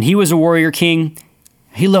 and he was a warrior king.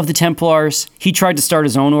 He loved the Templars. He tried to start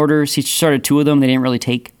his own orders. He started 2 of them. They didn't really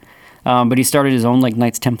take. But he started his own, like,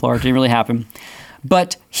 Knights Templar. It didn't really happen.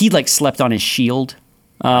 But he, like, slept on his shield.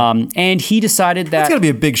 And he decided that... It's got to be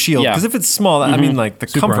a big shield, because if it's small, I mean, like, the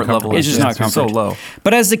comfort level is just not so low.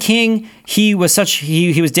 But as the king, he was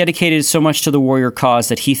dedicated so much to the warrior cause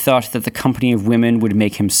that he thought that the company of women would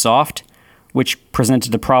make him soft, which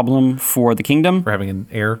presented a problem for the kingdom. For having an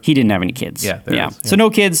heir? He didn't have any kids. Yeah, there is. So no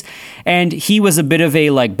kids. And he was a bit of a,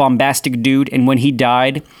 like, bombastic dude. And when he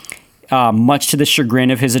died... much to the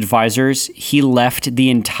chagrin of his advisors, he left the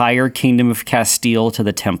entire kingdom of Castile to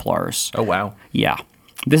the Templars. Oh, wow. Yeah.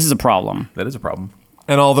 This is a problem. That is a problem.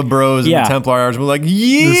 And all the bros and the Templars were like,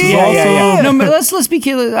 this is awesome. Yeah. No, but let's be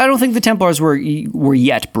clear. I don't think the Templars were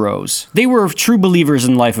yet bros. They were true believers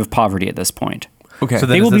in life of poverty at this point. Okay. So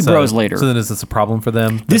they will be bros later. So then is this a problem for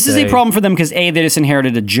them? This is a problem for them because A, they just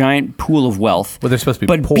inherited a giant pool of wealth. Well, they're supposed to be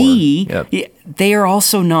poor. But B, they are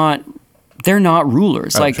also not... They're not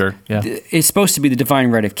rulers. Oh, sure. Yeah. It's supposed to be the divine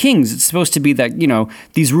right of kings. It's supposed to be that,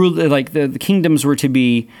 these the kingdoms were to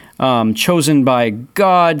be chosen by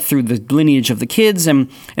God through the lineage of the kids. And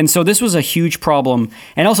so this was a huge problem,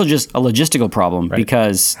 and also just a logistical problem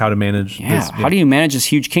because... How to manage this. How do you manage this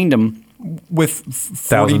huge kingdom? With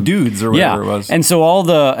 40 dudes or whatever it was. And so all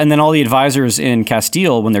the advisors in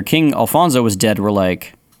Castile, when their king Alfonso was dead, were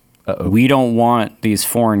like... We don't want these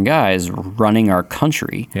foreign guys running our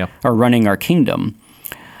country or running our kingdom.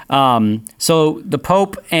 So the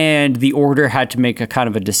Pope and the order had to make a kind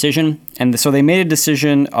of a decision. And so they made a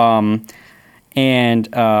decision to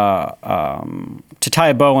tie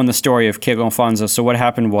a bow on the story of King Alfonso. So what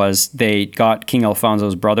happened was they got King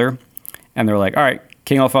Alfonso's brother and they're like, all right,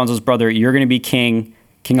 King Alfonso's brother, you're going to be king.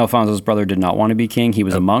 King Alfonso's brother did not want to be king. He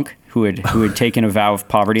was a monk who had taken a vow of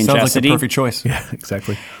poverty and chastity. Sounds like the perfect choice. Yeah,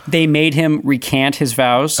 exactly. They made him recant his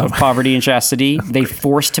vows of poverty and chastity. They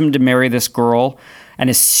forced him to marry this girl. And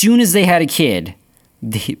as soon as they had a kid,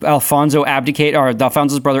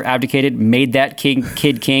 Alfonso's brother abdicated, made that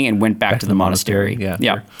kid king, and went back to the monastery. Yeah,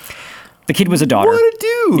 yeah. sure. The kid was a daughter. What a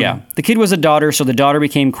dude! Yeah, the kid was a daughter, so the daughter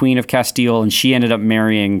became queen of Castile, and she ended up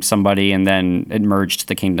marrying somebody, and then it merged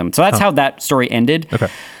the kingdom. So that's how that story ended. Okay.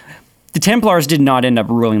 The Templars did not end up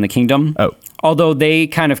ruling the kingdom. Oh. Although they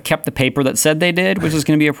kind of kept the paper that said they did, which is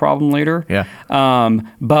going to be a problem later. Yeah.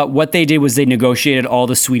 But what they did was they negotiated all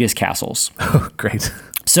the sweetest castles. Oh, great.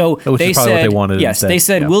 So Which they is probably said, what they wanted yes, instead. they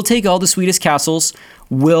said, Yeah. we'll take all the sweetest castles.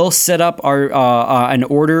 We'll set up our an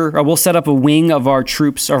order. Or we'll set up a wing of our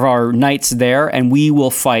troops, of our knights there, and we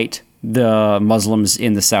will fight the Muslims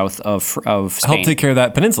in the south of Spain. Help take care of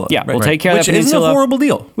that peninsula. Yeah, we'll take care of that Which isn't peninsula. a horrible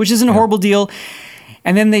deal. Which isn't a horrible deal.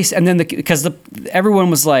 And then everyone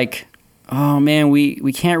was like, oh man,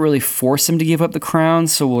 we can't really force them to give up the crown,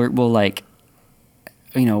 so we'll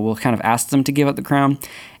kind of ask them to give up the crown.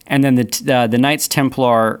 And then the Knights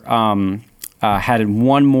Templar had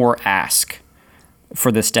one more ask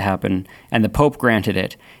for this to happen, and the Pope granted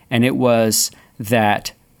it, and it was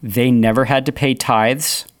that they never had to pay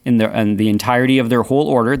tithes in the entirety of their whole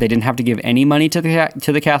order. They didn't have to give any money to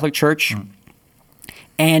the Catholic Church.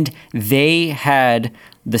 And they had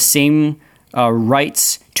the same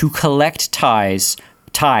rights to collect tithes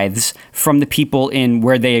from the people in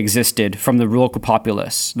where they existed, from the local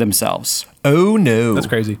populace themselves. Oh no. That's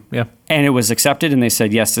crazy. Yeah. And it was accepted, and they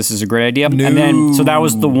said, yes, this is a great idea. No. And then, so that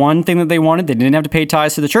was the one thing that they wanted. They didn't have to pay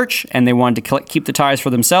tithes to the church, and they wanted to keep the tithes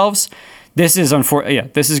for themselves. This is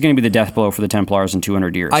this is going to be the death blow for the Templars in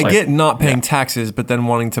 200 years. I get not paying taxes, but then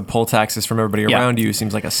wanting to pull taxes from everybody around you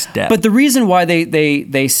seems like a step. But the reason why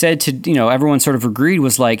they said to, everyone sort of agreed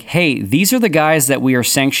was like, hey, these are the guys that we are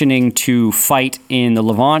sanctioning to fight in the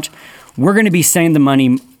Levant. We're going to be sending them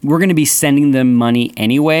money. We're going to be sending them money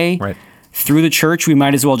anyway. Right. Through the church, we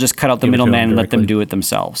might as well just cut out the Give it to middleman them and let them directly. do it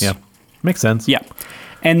themselves. Yeah. Makes sense. Yeah.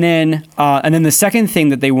 And then the second thing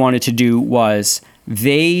that they wanted to do was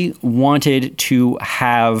they wanted to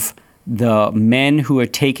have the men who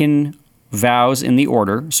had taken vows in the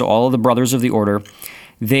order, so all of the brothers of the order,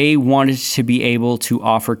 they wanted to be able to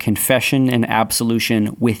offer confession and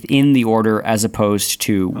absolution within the order as opposed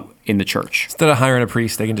to in the church. Instead of hiring a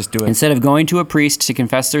priest, they can just do it. Instead of going to a priest to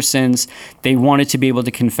confess their sins, they wanted to be able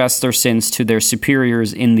to confess their sins to their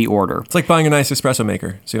superiors in the order. It's like buying a nice espresso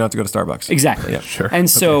maker, so you don't have to go to Starbucks. Exactly. Yeah. Sure. And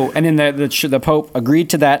so, and then the Pope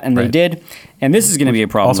agreed to that, and they Right. did. And this is going to be a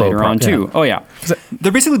problem Also a later on too. yeah. Oh yeah,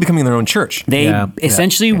 They're basically becoming their own church. they Yeah,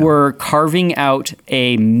 essentially were carving out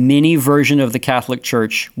a mini version of the Catholic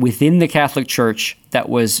Church within the Catholic Church that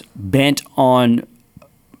was bent on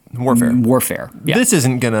warfare. Yeah. This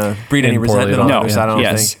isn't going to breed any And poorly resentment on done. the other side, I don't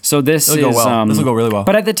yes. think. So this It'll is go well. This will go really well.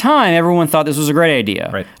 But at the time, everyone thought this was a great idea.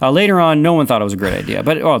 Right. Later on, no one thought it was a great idea.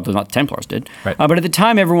 But the Templars did. Right. But at the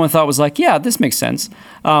time, everyone thought it was like, yeah, this makes sense.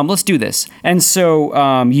 Let's do this. And so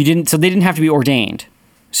they didn't have to be ordained.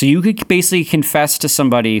 So you could basically confess to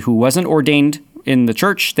somebody who wasn't ordained in the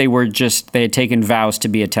church. They had taken vows to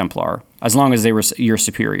be a Templar as long as they were your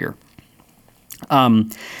superior.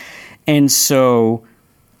 And so.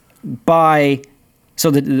 They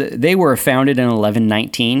were founded in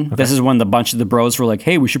 1119. Okay. This is when the bunch of the bros were like,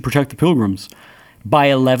 hey, we should protect the pilgrims. By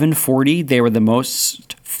 1140, they were the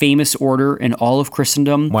most famous order in all of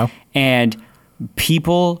Christendom. Wow. And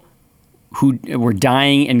people who were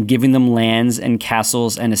dying and giving them lands and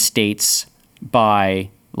castles and estates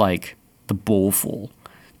by like the bowlful.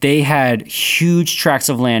 They had huge tracts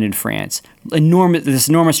of land in France, this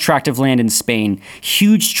enormous tract of land in Spain,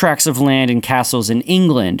 huge tracts of land and castles in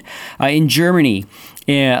England, in Germany,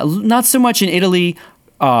 not so much in Italy.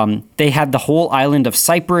 They had the whole island of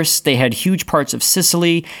Cyprus. They had huge parts of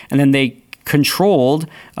Sicily, and then they controlled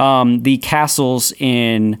the castles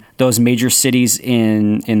in those major cities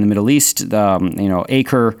in the Middle East.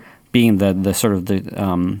 Acre being the sort of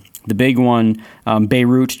the big one,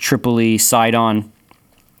 Beirut, Tripoli, Sidon.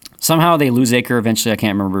 Somehow they lose Acre eventually. I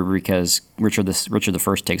can't remember because Richard I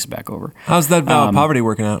takes it back over. How's that vow of poverty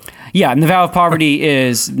working out? Yeah, and the vow of poverty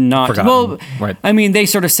is not Forgotten. well. Right. I mean, they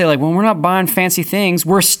sort of say like, well, we're not buying fancy things.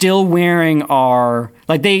 We're still wearing our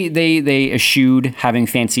like they eschewed having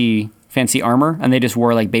fancy armor, and they just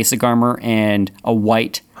wore like basic armor and a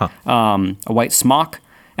white smock.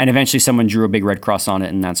 And eventually, someone drew a big red cross on it,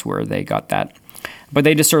 and that's where they got that. But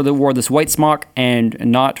they just sort of wore this white smock and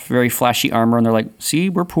not very flashy armor, and they're like, see,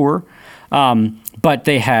 we're poor. But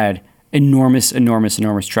they had enormous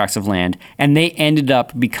tracts of land, and they ended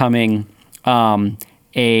up becoming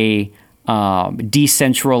a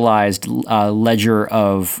decentralized ledger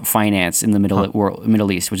of finance in the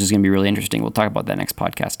Middle East, which is going to be really interesting. We'll talk about that next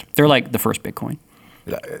podcast. They're like the first Bitcoin.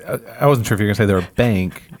 I wasn't sure if you were going to say they're a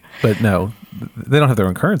bank, but no, they don't have their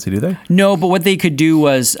own currency, do they? No, but what they could do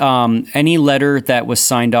was any letter that was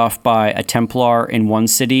signed off by a Templar in one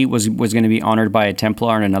city was going to be honored by a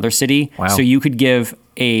Templar in another city. Wow. So you could give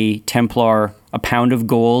a Templar a pound of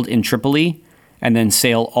gold in Tripoli and then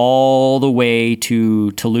sail all the way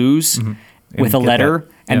to Toulouse with a get letter, that.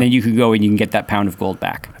 and Yeah. then you could go and you can get that pound of gold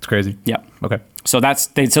back. That's crazy. Yep. Okay. So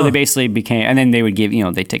they basically became, and then they would give,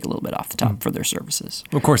 they take a little bit off the top for their services.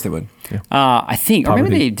 Of course they would. I think, or maybe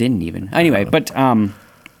Poverty. they didn't even. Anyway, but so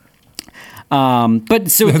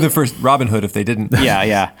The first Robin Hood if they didn't.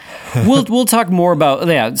 yeah. We'll talk more about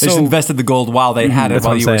They just So invested the gold while they had it, That's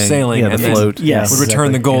while what you I'm were saying. sailing, Yeah, and the then float. Yes. would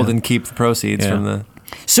return the Exactly. gold Yeah. and keep the proceeds Yeah. from the.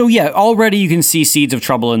 So already you can see seeds of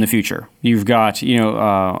trouble in the future. You've got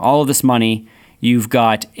all of this money. You've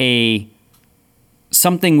got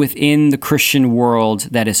something within the Christian world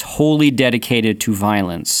that is wholly dedicated to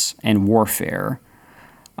violence and warfare,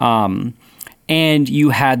 and you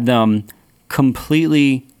had them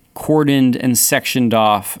completely cordoned and sectioned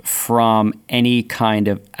off from any kind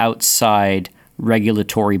of outside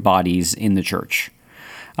regulatory bodies in the church.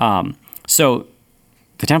 So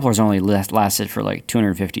the Templars only lasted for like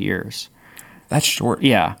 250 years. That's short.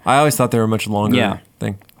 Yeah. I always thought they were a much longer Yeah.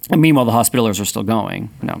 thing. And meanwhile, the Hospitallers are still going.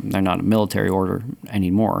 No, they're not a military order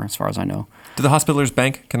anymore, as far as I know. Do the Hospitallers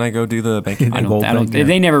bank? Can I go do the banking? Gold bank, yeah.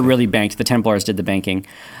 They never really banked. The Templars did the banking.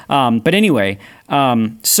 But anyway,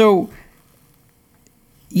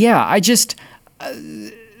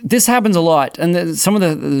 this happens a lot. And some of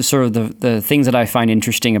the things that I find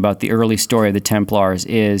interesting about the early story of the Templars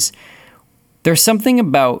is there's something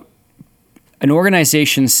about an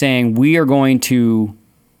organization saying we are going to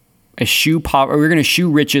we're going to eschew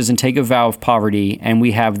riches and take a vow of poverty, and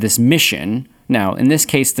we have this mission. Now, in this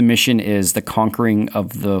case, the mission is the conquering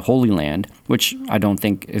of the Holy Land, which I don't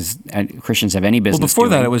think Christians have any business Well, before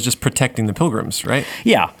that, doing. it was just protecting the pilgrims, right?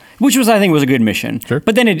 Yeah, which I think was a good mission. Sure.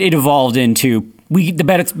 But then it evolved into the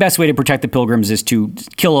best way to protect the pilgrims is to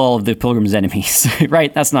kill all of the pilgrims' enemies,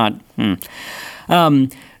 right? That's not.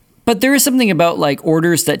 But there is something about like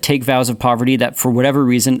orders that take vows of poverty that, for whatever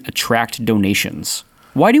reason, attract donations.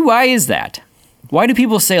 Why is that? Why do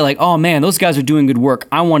people say like, oh man, those guys are doing good work,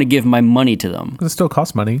 I want to give my money to them? Because it still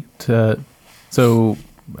costs money to. So,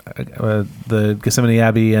 the Gethsemane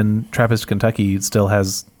Abbey in Trappist, Kentucky, still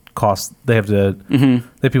has costs. They have to. They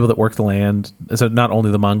have people that work the land. So not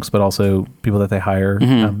only the monks, but also people that they hire.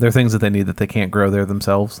 There are things that they need that they can't grow there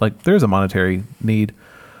themselves. Like there's a monetary need.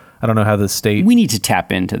 I don't know how the state. We need to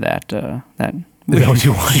tap into that. Is that what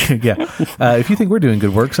you want? Yeah. If you think we're doing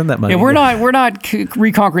good work, send that money. Yeah, we're not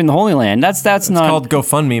reconquering the Holy Land. That's It's not called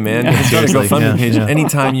GoFundMe, man. Start a Seriously, GoFundMe yeah, page yeah.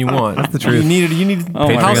 anytime you want. That's the truth. You need Oh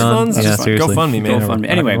my house God. funds? Yeah, Just seriously. GoFundMe, man. GoFundMe. Rock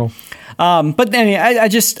Anyway, and roll. but anyway,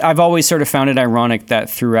 I've always sort of found it ironic that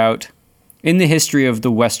throughout in the history of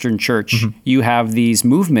the Western Church, you have these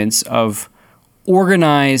movements of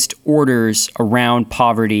organized orders around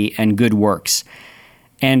poverty and good works,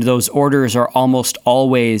 and those orders are almost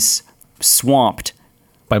always swamped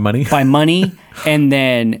By money. by money and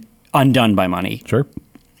then undone by money. Sure.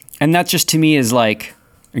 And that just to me is like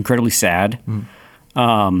incredibly sad.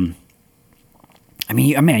 I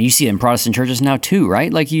mean, you see it in Protestant churches now too,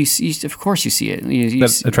 right? Like you of course you see it. You That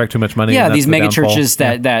see- attract too much money. yeah, and that's these the mega downfall. churches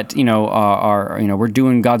Yeah. that are we're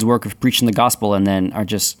doing God's work of preaching the gospel and then are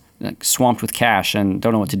just like, swamped with cash and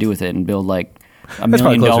don't know what to do with it and build like $1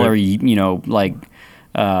 probably million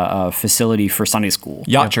closer. facility for Sunday school.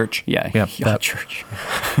 Yacht church. Yeah, Yeah, yacht that- church.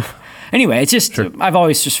 Anyway, it's just I've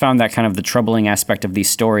always just found that kind of the troubling aspect of these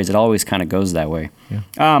stories. It always kind of goes that way. Yeah.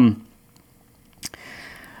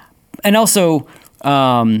 And also,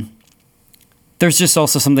 there's just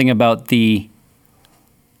also something about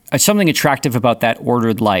something attractive about that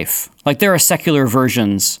ordered life. Like there are secular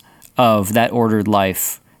versions of that ordered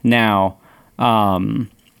life now,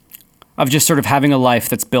 of just sort of having a life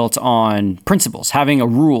that's built on principles, having a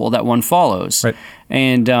rule that one follows. Right.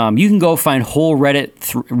 And you can go find whole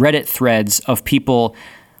Reddit threads of people.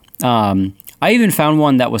 I even found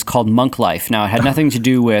one that was called Monk Life. Now it had nothing to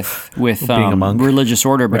do with Being a monk. religious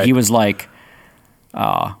order, but Right. he was like,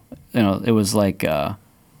 it was like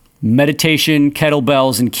meditation,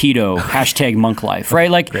 kettlebells, and keto # monk life,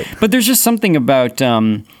 right? Like, but there's just something about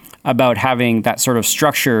having that sort of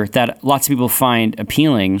structure that lots of people find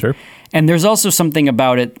appealing. Sure. And there's also something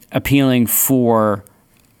about it appealing for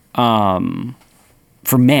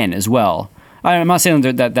men as well. I'm not saying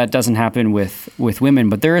that doesn't happen with women,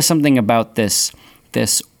 but there is something about this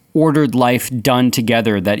ordered life done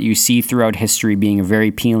together that you see throughout history being very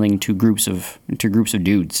appealing to groups of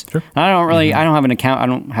dudes. Sure. And I don't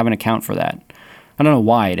have an account for that. I don't know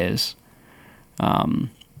why it is.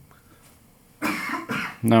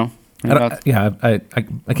 No. I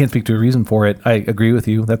can't speak to a reason for it. I agree with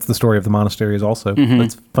you. That's the story of the monasteries also.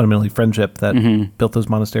 It's fundamentally friendship that built those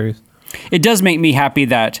monasteries. It does make me happy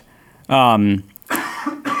that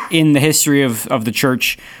in the history of the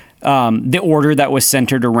church, the order that was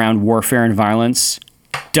centered around warfare and violence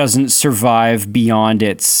doesn't survive beyond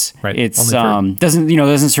its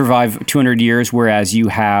doesn't survive 200 years, whereas you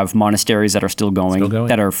have monasteries that are still going.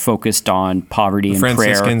 That are focused on poverty and prayer.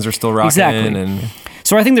 Franciscans are still rocking. Exactly. And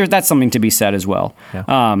so I think that's something to be said as well.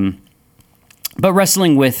 Yeah. But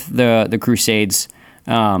wrestling with the Crusades,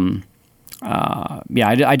 I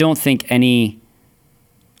don't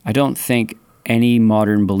think any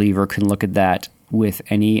modern believer can look at that with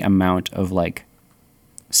any amount of like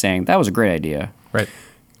saying that was a great idea. Right.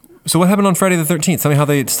 So what happened on Friday the 13th? Tell me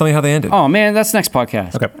how they ended. Oh man, that's next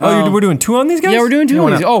podcast. Okay. We're doing 2 on these guys? Yeah, we're doing 2 No,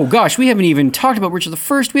 on we're these. not. Oh gosh, we haven't even talked about Richard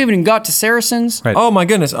I. We haven't even got to Saracens. Right. Oh my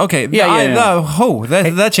goodness. Okay. Yeah.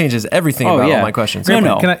 That changes everything Oh, about yeah. all my questions.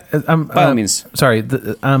 No. Can I? By all means. Sorry.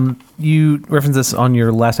 You referenced this on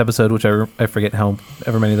your last episode, which I forget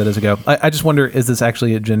however many that is ago. I just wonder, is this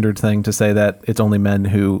actually a gendered thing to say that it's only men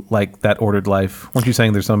who like that ordered life? Weren't you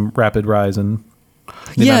saying there's some rapid rise in?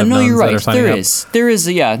 Yeah, no, you're right. There is.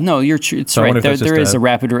 Yeah, no, you're true. It's So I right. wonder if There that's just is a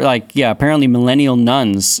rapid, apparently millennial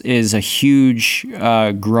nuns is a huge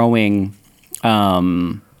growing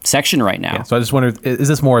section right now. Yeah, so I just wondered, is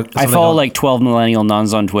this more? I follow like 12 millennial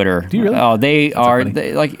nuns on Twitter. Do you really? Oh, they are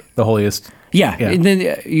funny. like the holiest. yeah. Yeah. And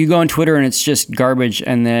then you go on Twitter and it's just garbage,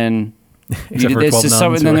 and then Except for 12 nuns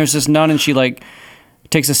and then who are- there's this nun and she like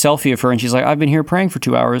takes a selfie of her and she's like, I've been here praying for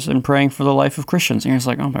 2 hours and praying for the life of Christians. And you're just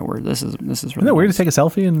like, oh my word, this is really Isn't that weird to take a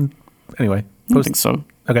selfie and anyway? I don't think so.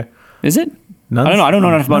 Okay. Is it? Nuns? I don't know. I don't know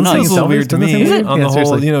enough about Nuns nuns. It's a little weird to Doesn't it me. seem weird? On Yeah, the whole,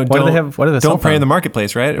 seriously. Why do they have a cell don't pray in the phone?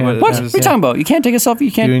 marketplace, right? Yeah. What are you talking about? You can't take a selfie.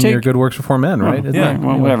 You can't Doing take. your good works before men, right? Isn't yeah. that-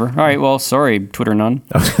 Well, whatever. All right. Well, sorry, Twitter nun.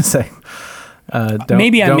 I was gonna say. Don't,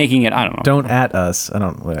 Maybe I'm don't- making it. I don't know. Don't at us. I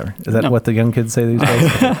don't. Whatever. Is that what the young kids say these days?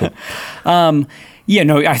 Okay, cool. Yeah.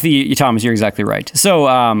 No. I think you, Thomas, you're exactly right. So,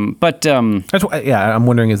 That's why, yeah, I'm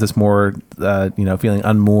wondering, is this more, feeling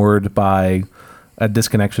unmoored by a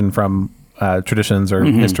disconnection from traditions or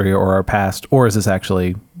history or our past, or is this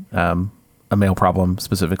actually a male problem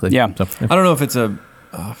specifically? Yeah. So, I don't know if it's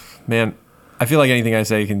man. I feel like anything I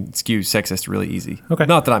say can skew sexist really easy. Okay.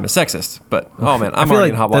 Not that I'm a sexist, but oh man, I'm I feel already like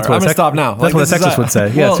in hot that's water. what I'm a gonna sex- stop now. That's what a sexist would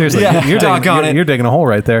say. Yeah, Well, seriously. yeah, You're doggone it. you're digging a hole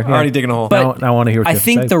right there. Yeah. Already digging a hole. But I want to hear what you I have to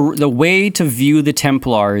think say. the way to view the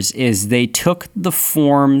Templars is they took the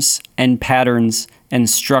forms and patterns and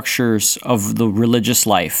structures of the religious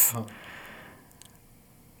life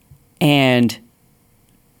and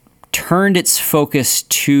turned its focus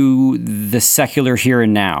to the secular here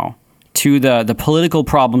and now, to the political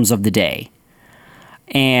problems of the day,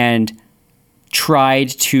 and tried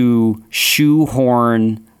to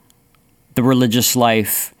shoehorn the religious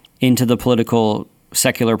life into the political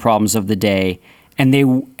secular problems of the day,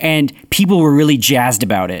 and people were really jazzed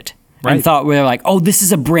about it. Right. And thought, we're like, oh, this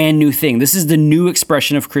is a brand new thing. This is the new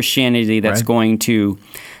expression of Christianity that's Right. going to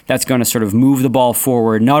sort of move the ball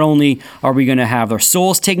forward. Not only are we going to have our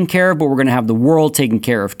souls taken care of, but we're going to have the world taken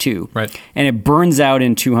care of too. Right. And it burns out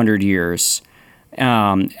in 200 years.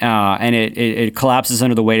 And it collapses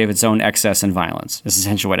under the weight of its own excess and violence. That's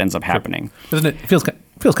essentially what ends up happening. Doesn't it feels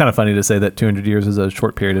kind of funny to say that 200 years is a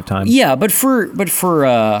short period of time? Yeah, but for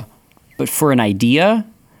an idea,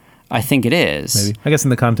 I think it is. Maybe. I guess in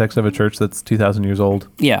the context of a church that's 2,000 years old.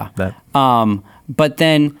 Yeah. That. But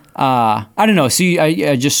then I don't know. See,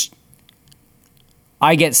 I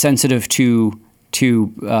get sensitive to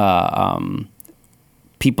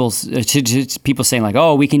people saying like,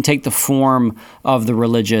 oh, we can take the form of the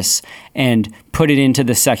religious and put it into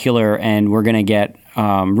the secular, and we're going to get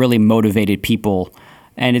really motivated people.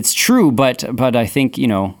 And it's true, but I think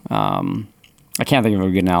I can't think of a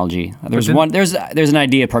good analogy. There's an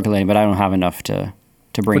idea percolating, but I don't have enough to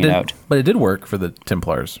bring it out But it did work for the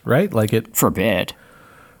Templars, right? Like it. for a bit.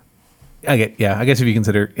 I guess if you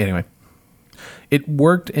consider anyway, it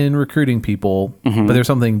worked in recruiting people, but there's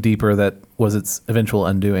something deeper that was its eventual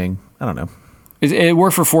undoing. I don't know. It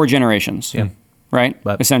worked for 4 generations. Yeah. Right?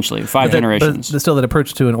 But- Essentially, 5 generations. But still, that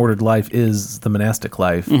approach to an ordered life is the monastic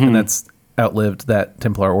life, and that's outlived that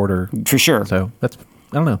Templar order. For sure. So that's,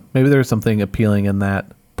 I don't know. Maybe there's something appealing in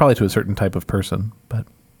that, probably to a certain type of person. But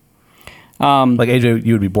like AJ,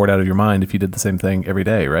 you would be bored out of your mind if you did the same thing every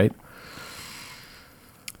day, right?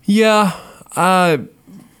 Yeah, to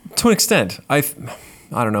an extent. I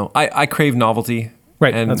don't know. I crave novelty.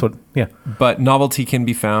 Right. And, That's what. Yeah. But novelty can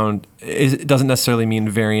be found. It doesn't necessarily mean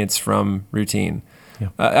variance from routine.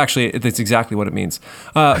 Actually, that's exactly what it means.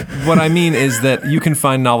 What I mean is that you can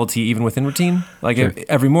find novelty even within routine. Like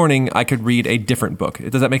every morning, I could read a different book.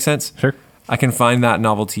 Does that make sense? Sure. I can find that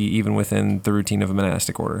novelty even within the routine of a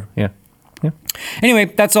monastic order. Yeah. Yeah. Anyway,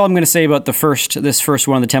 that's all I'm going to say about this first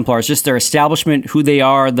one of the Templars. Just their establishment, who they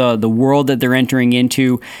are, the world that they're entering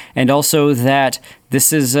into, and also that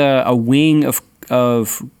this is a wing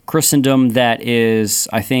of Christendom that is,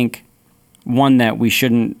 I think, one that we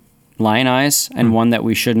shouldn't lionize and one that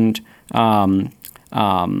we shouldn't sort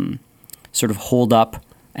of hold up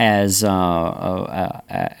as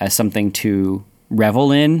something to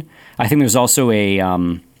revel in. I think there's also a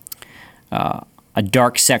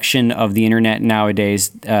dark section of the internet nowadays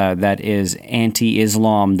that is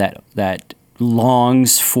anti-Islam that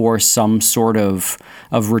longs for some sort of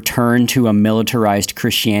return to a militarized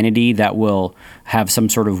Christianity that will have some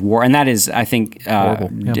sort of war, and that is, I think,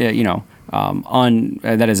 that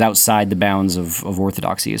is outside the bounds of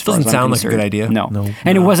orthodoxy. As far Doesn't as I'm sound like a concerned. good idea. No.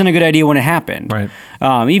 And it wasn't a good idea when it happened. Right.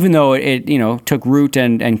 Even though it took root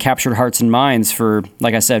and captured hearts and minds for,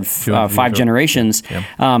 like I said, 5 generations. Yeah.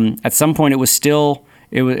 At some point, it was still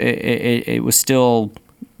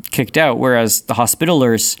kicked out. Whereas the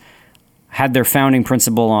Hospitallers had their founding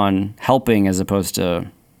principle on helping as opposed to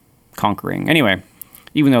conquering. Anyway,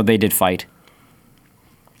 even though they did fight.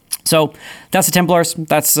 So that's the Templars.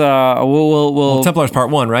 That's we'll Templars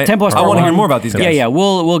Part 1, right? Templars I Part want to hear 1. more about these guys. Yeah.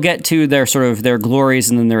 We'll get to their sort of their glories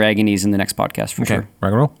and then their agonies in the next podcast for sure.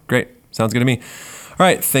 Rock and roll. Great. Sounds good to me. All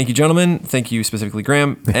right. Thank you, gentlemen. Thank you specifically,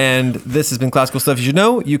 Graham. And this has been Classical Stuff You Should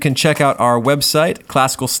Know. You can check out our website,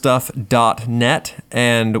 classicalstuff.net,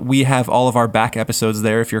 and we have all of our back episodes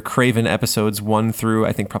there. If you're craving episodes 1 through,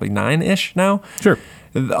 I think, probably 9-ish now. Sure.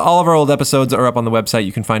 All of our old episodes are up on the website.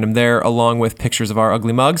 You can find them there, along with pictures of our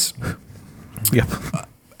ugly mugs. Yep.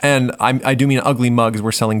 And I do mean ugly mugs.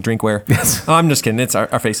 We're selling drinkware. Yes. I'm just kidding. It's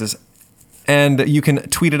our faces. And you can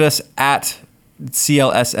tweet at us at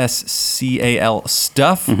CLSSCAL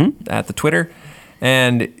stuff at the Twitter.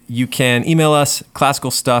 And you can email us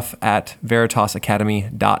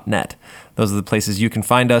classicalstuff@veritasacademy.net. Those are the places you can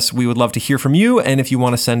find us. We would love to hear from you. And if you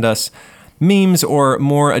want to send us memes or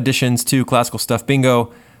more additions to Classical Stuff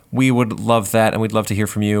Bingo, we would love that, and we'd love to hear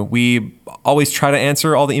from you. We always try to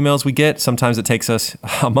answer all the emails we get. Sometimes it takes us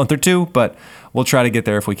a month or 2, but we'll try to get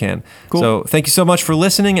there if we can. Cool. So thank you so much for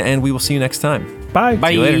listening, and we will see you next time. Bye. Bye.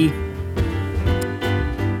 See you later.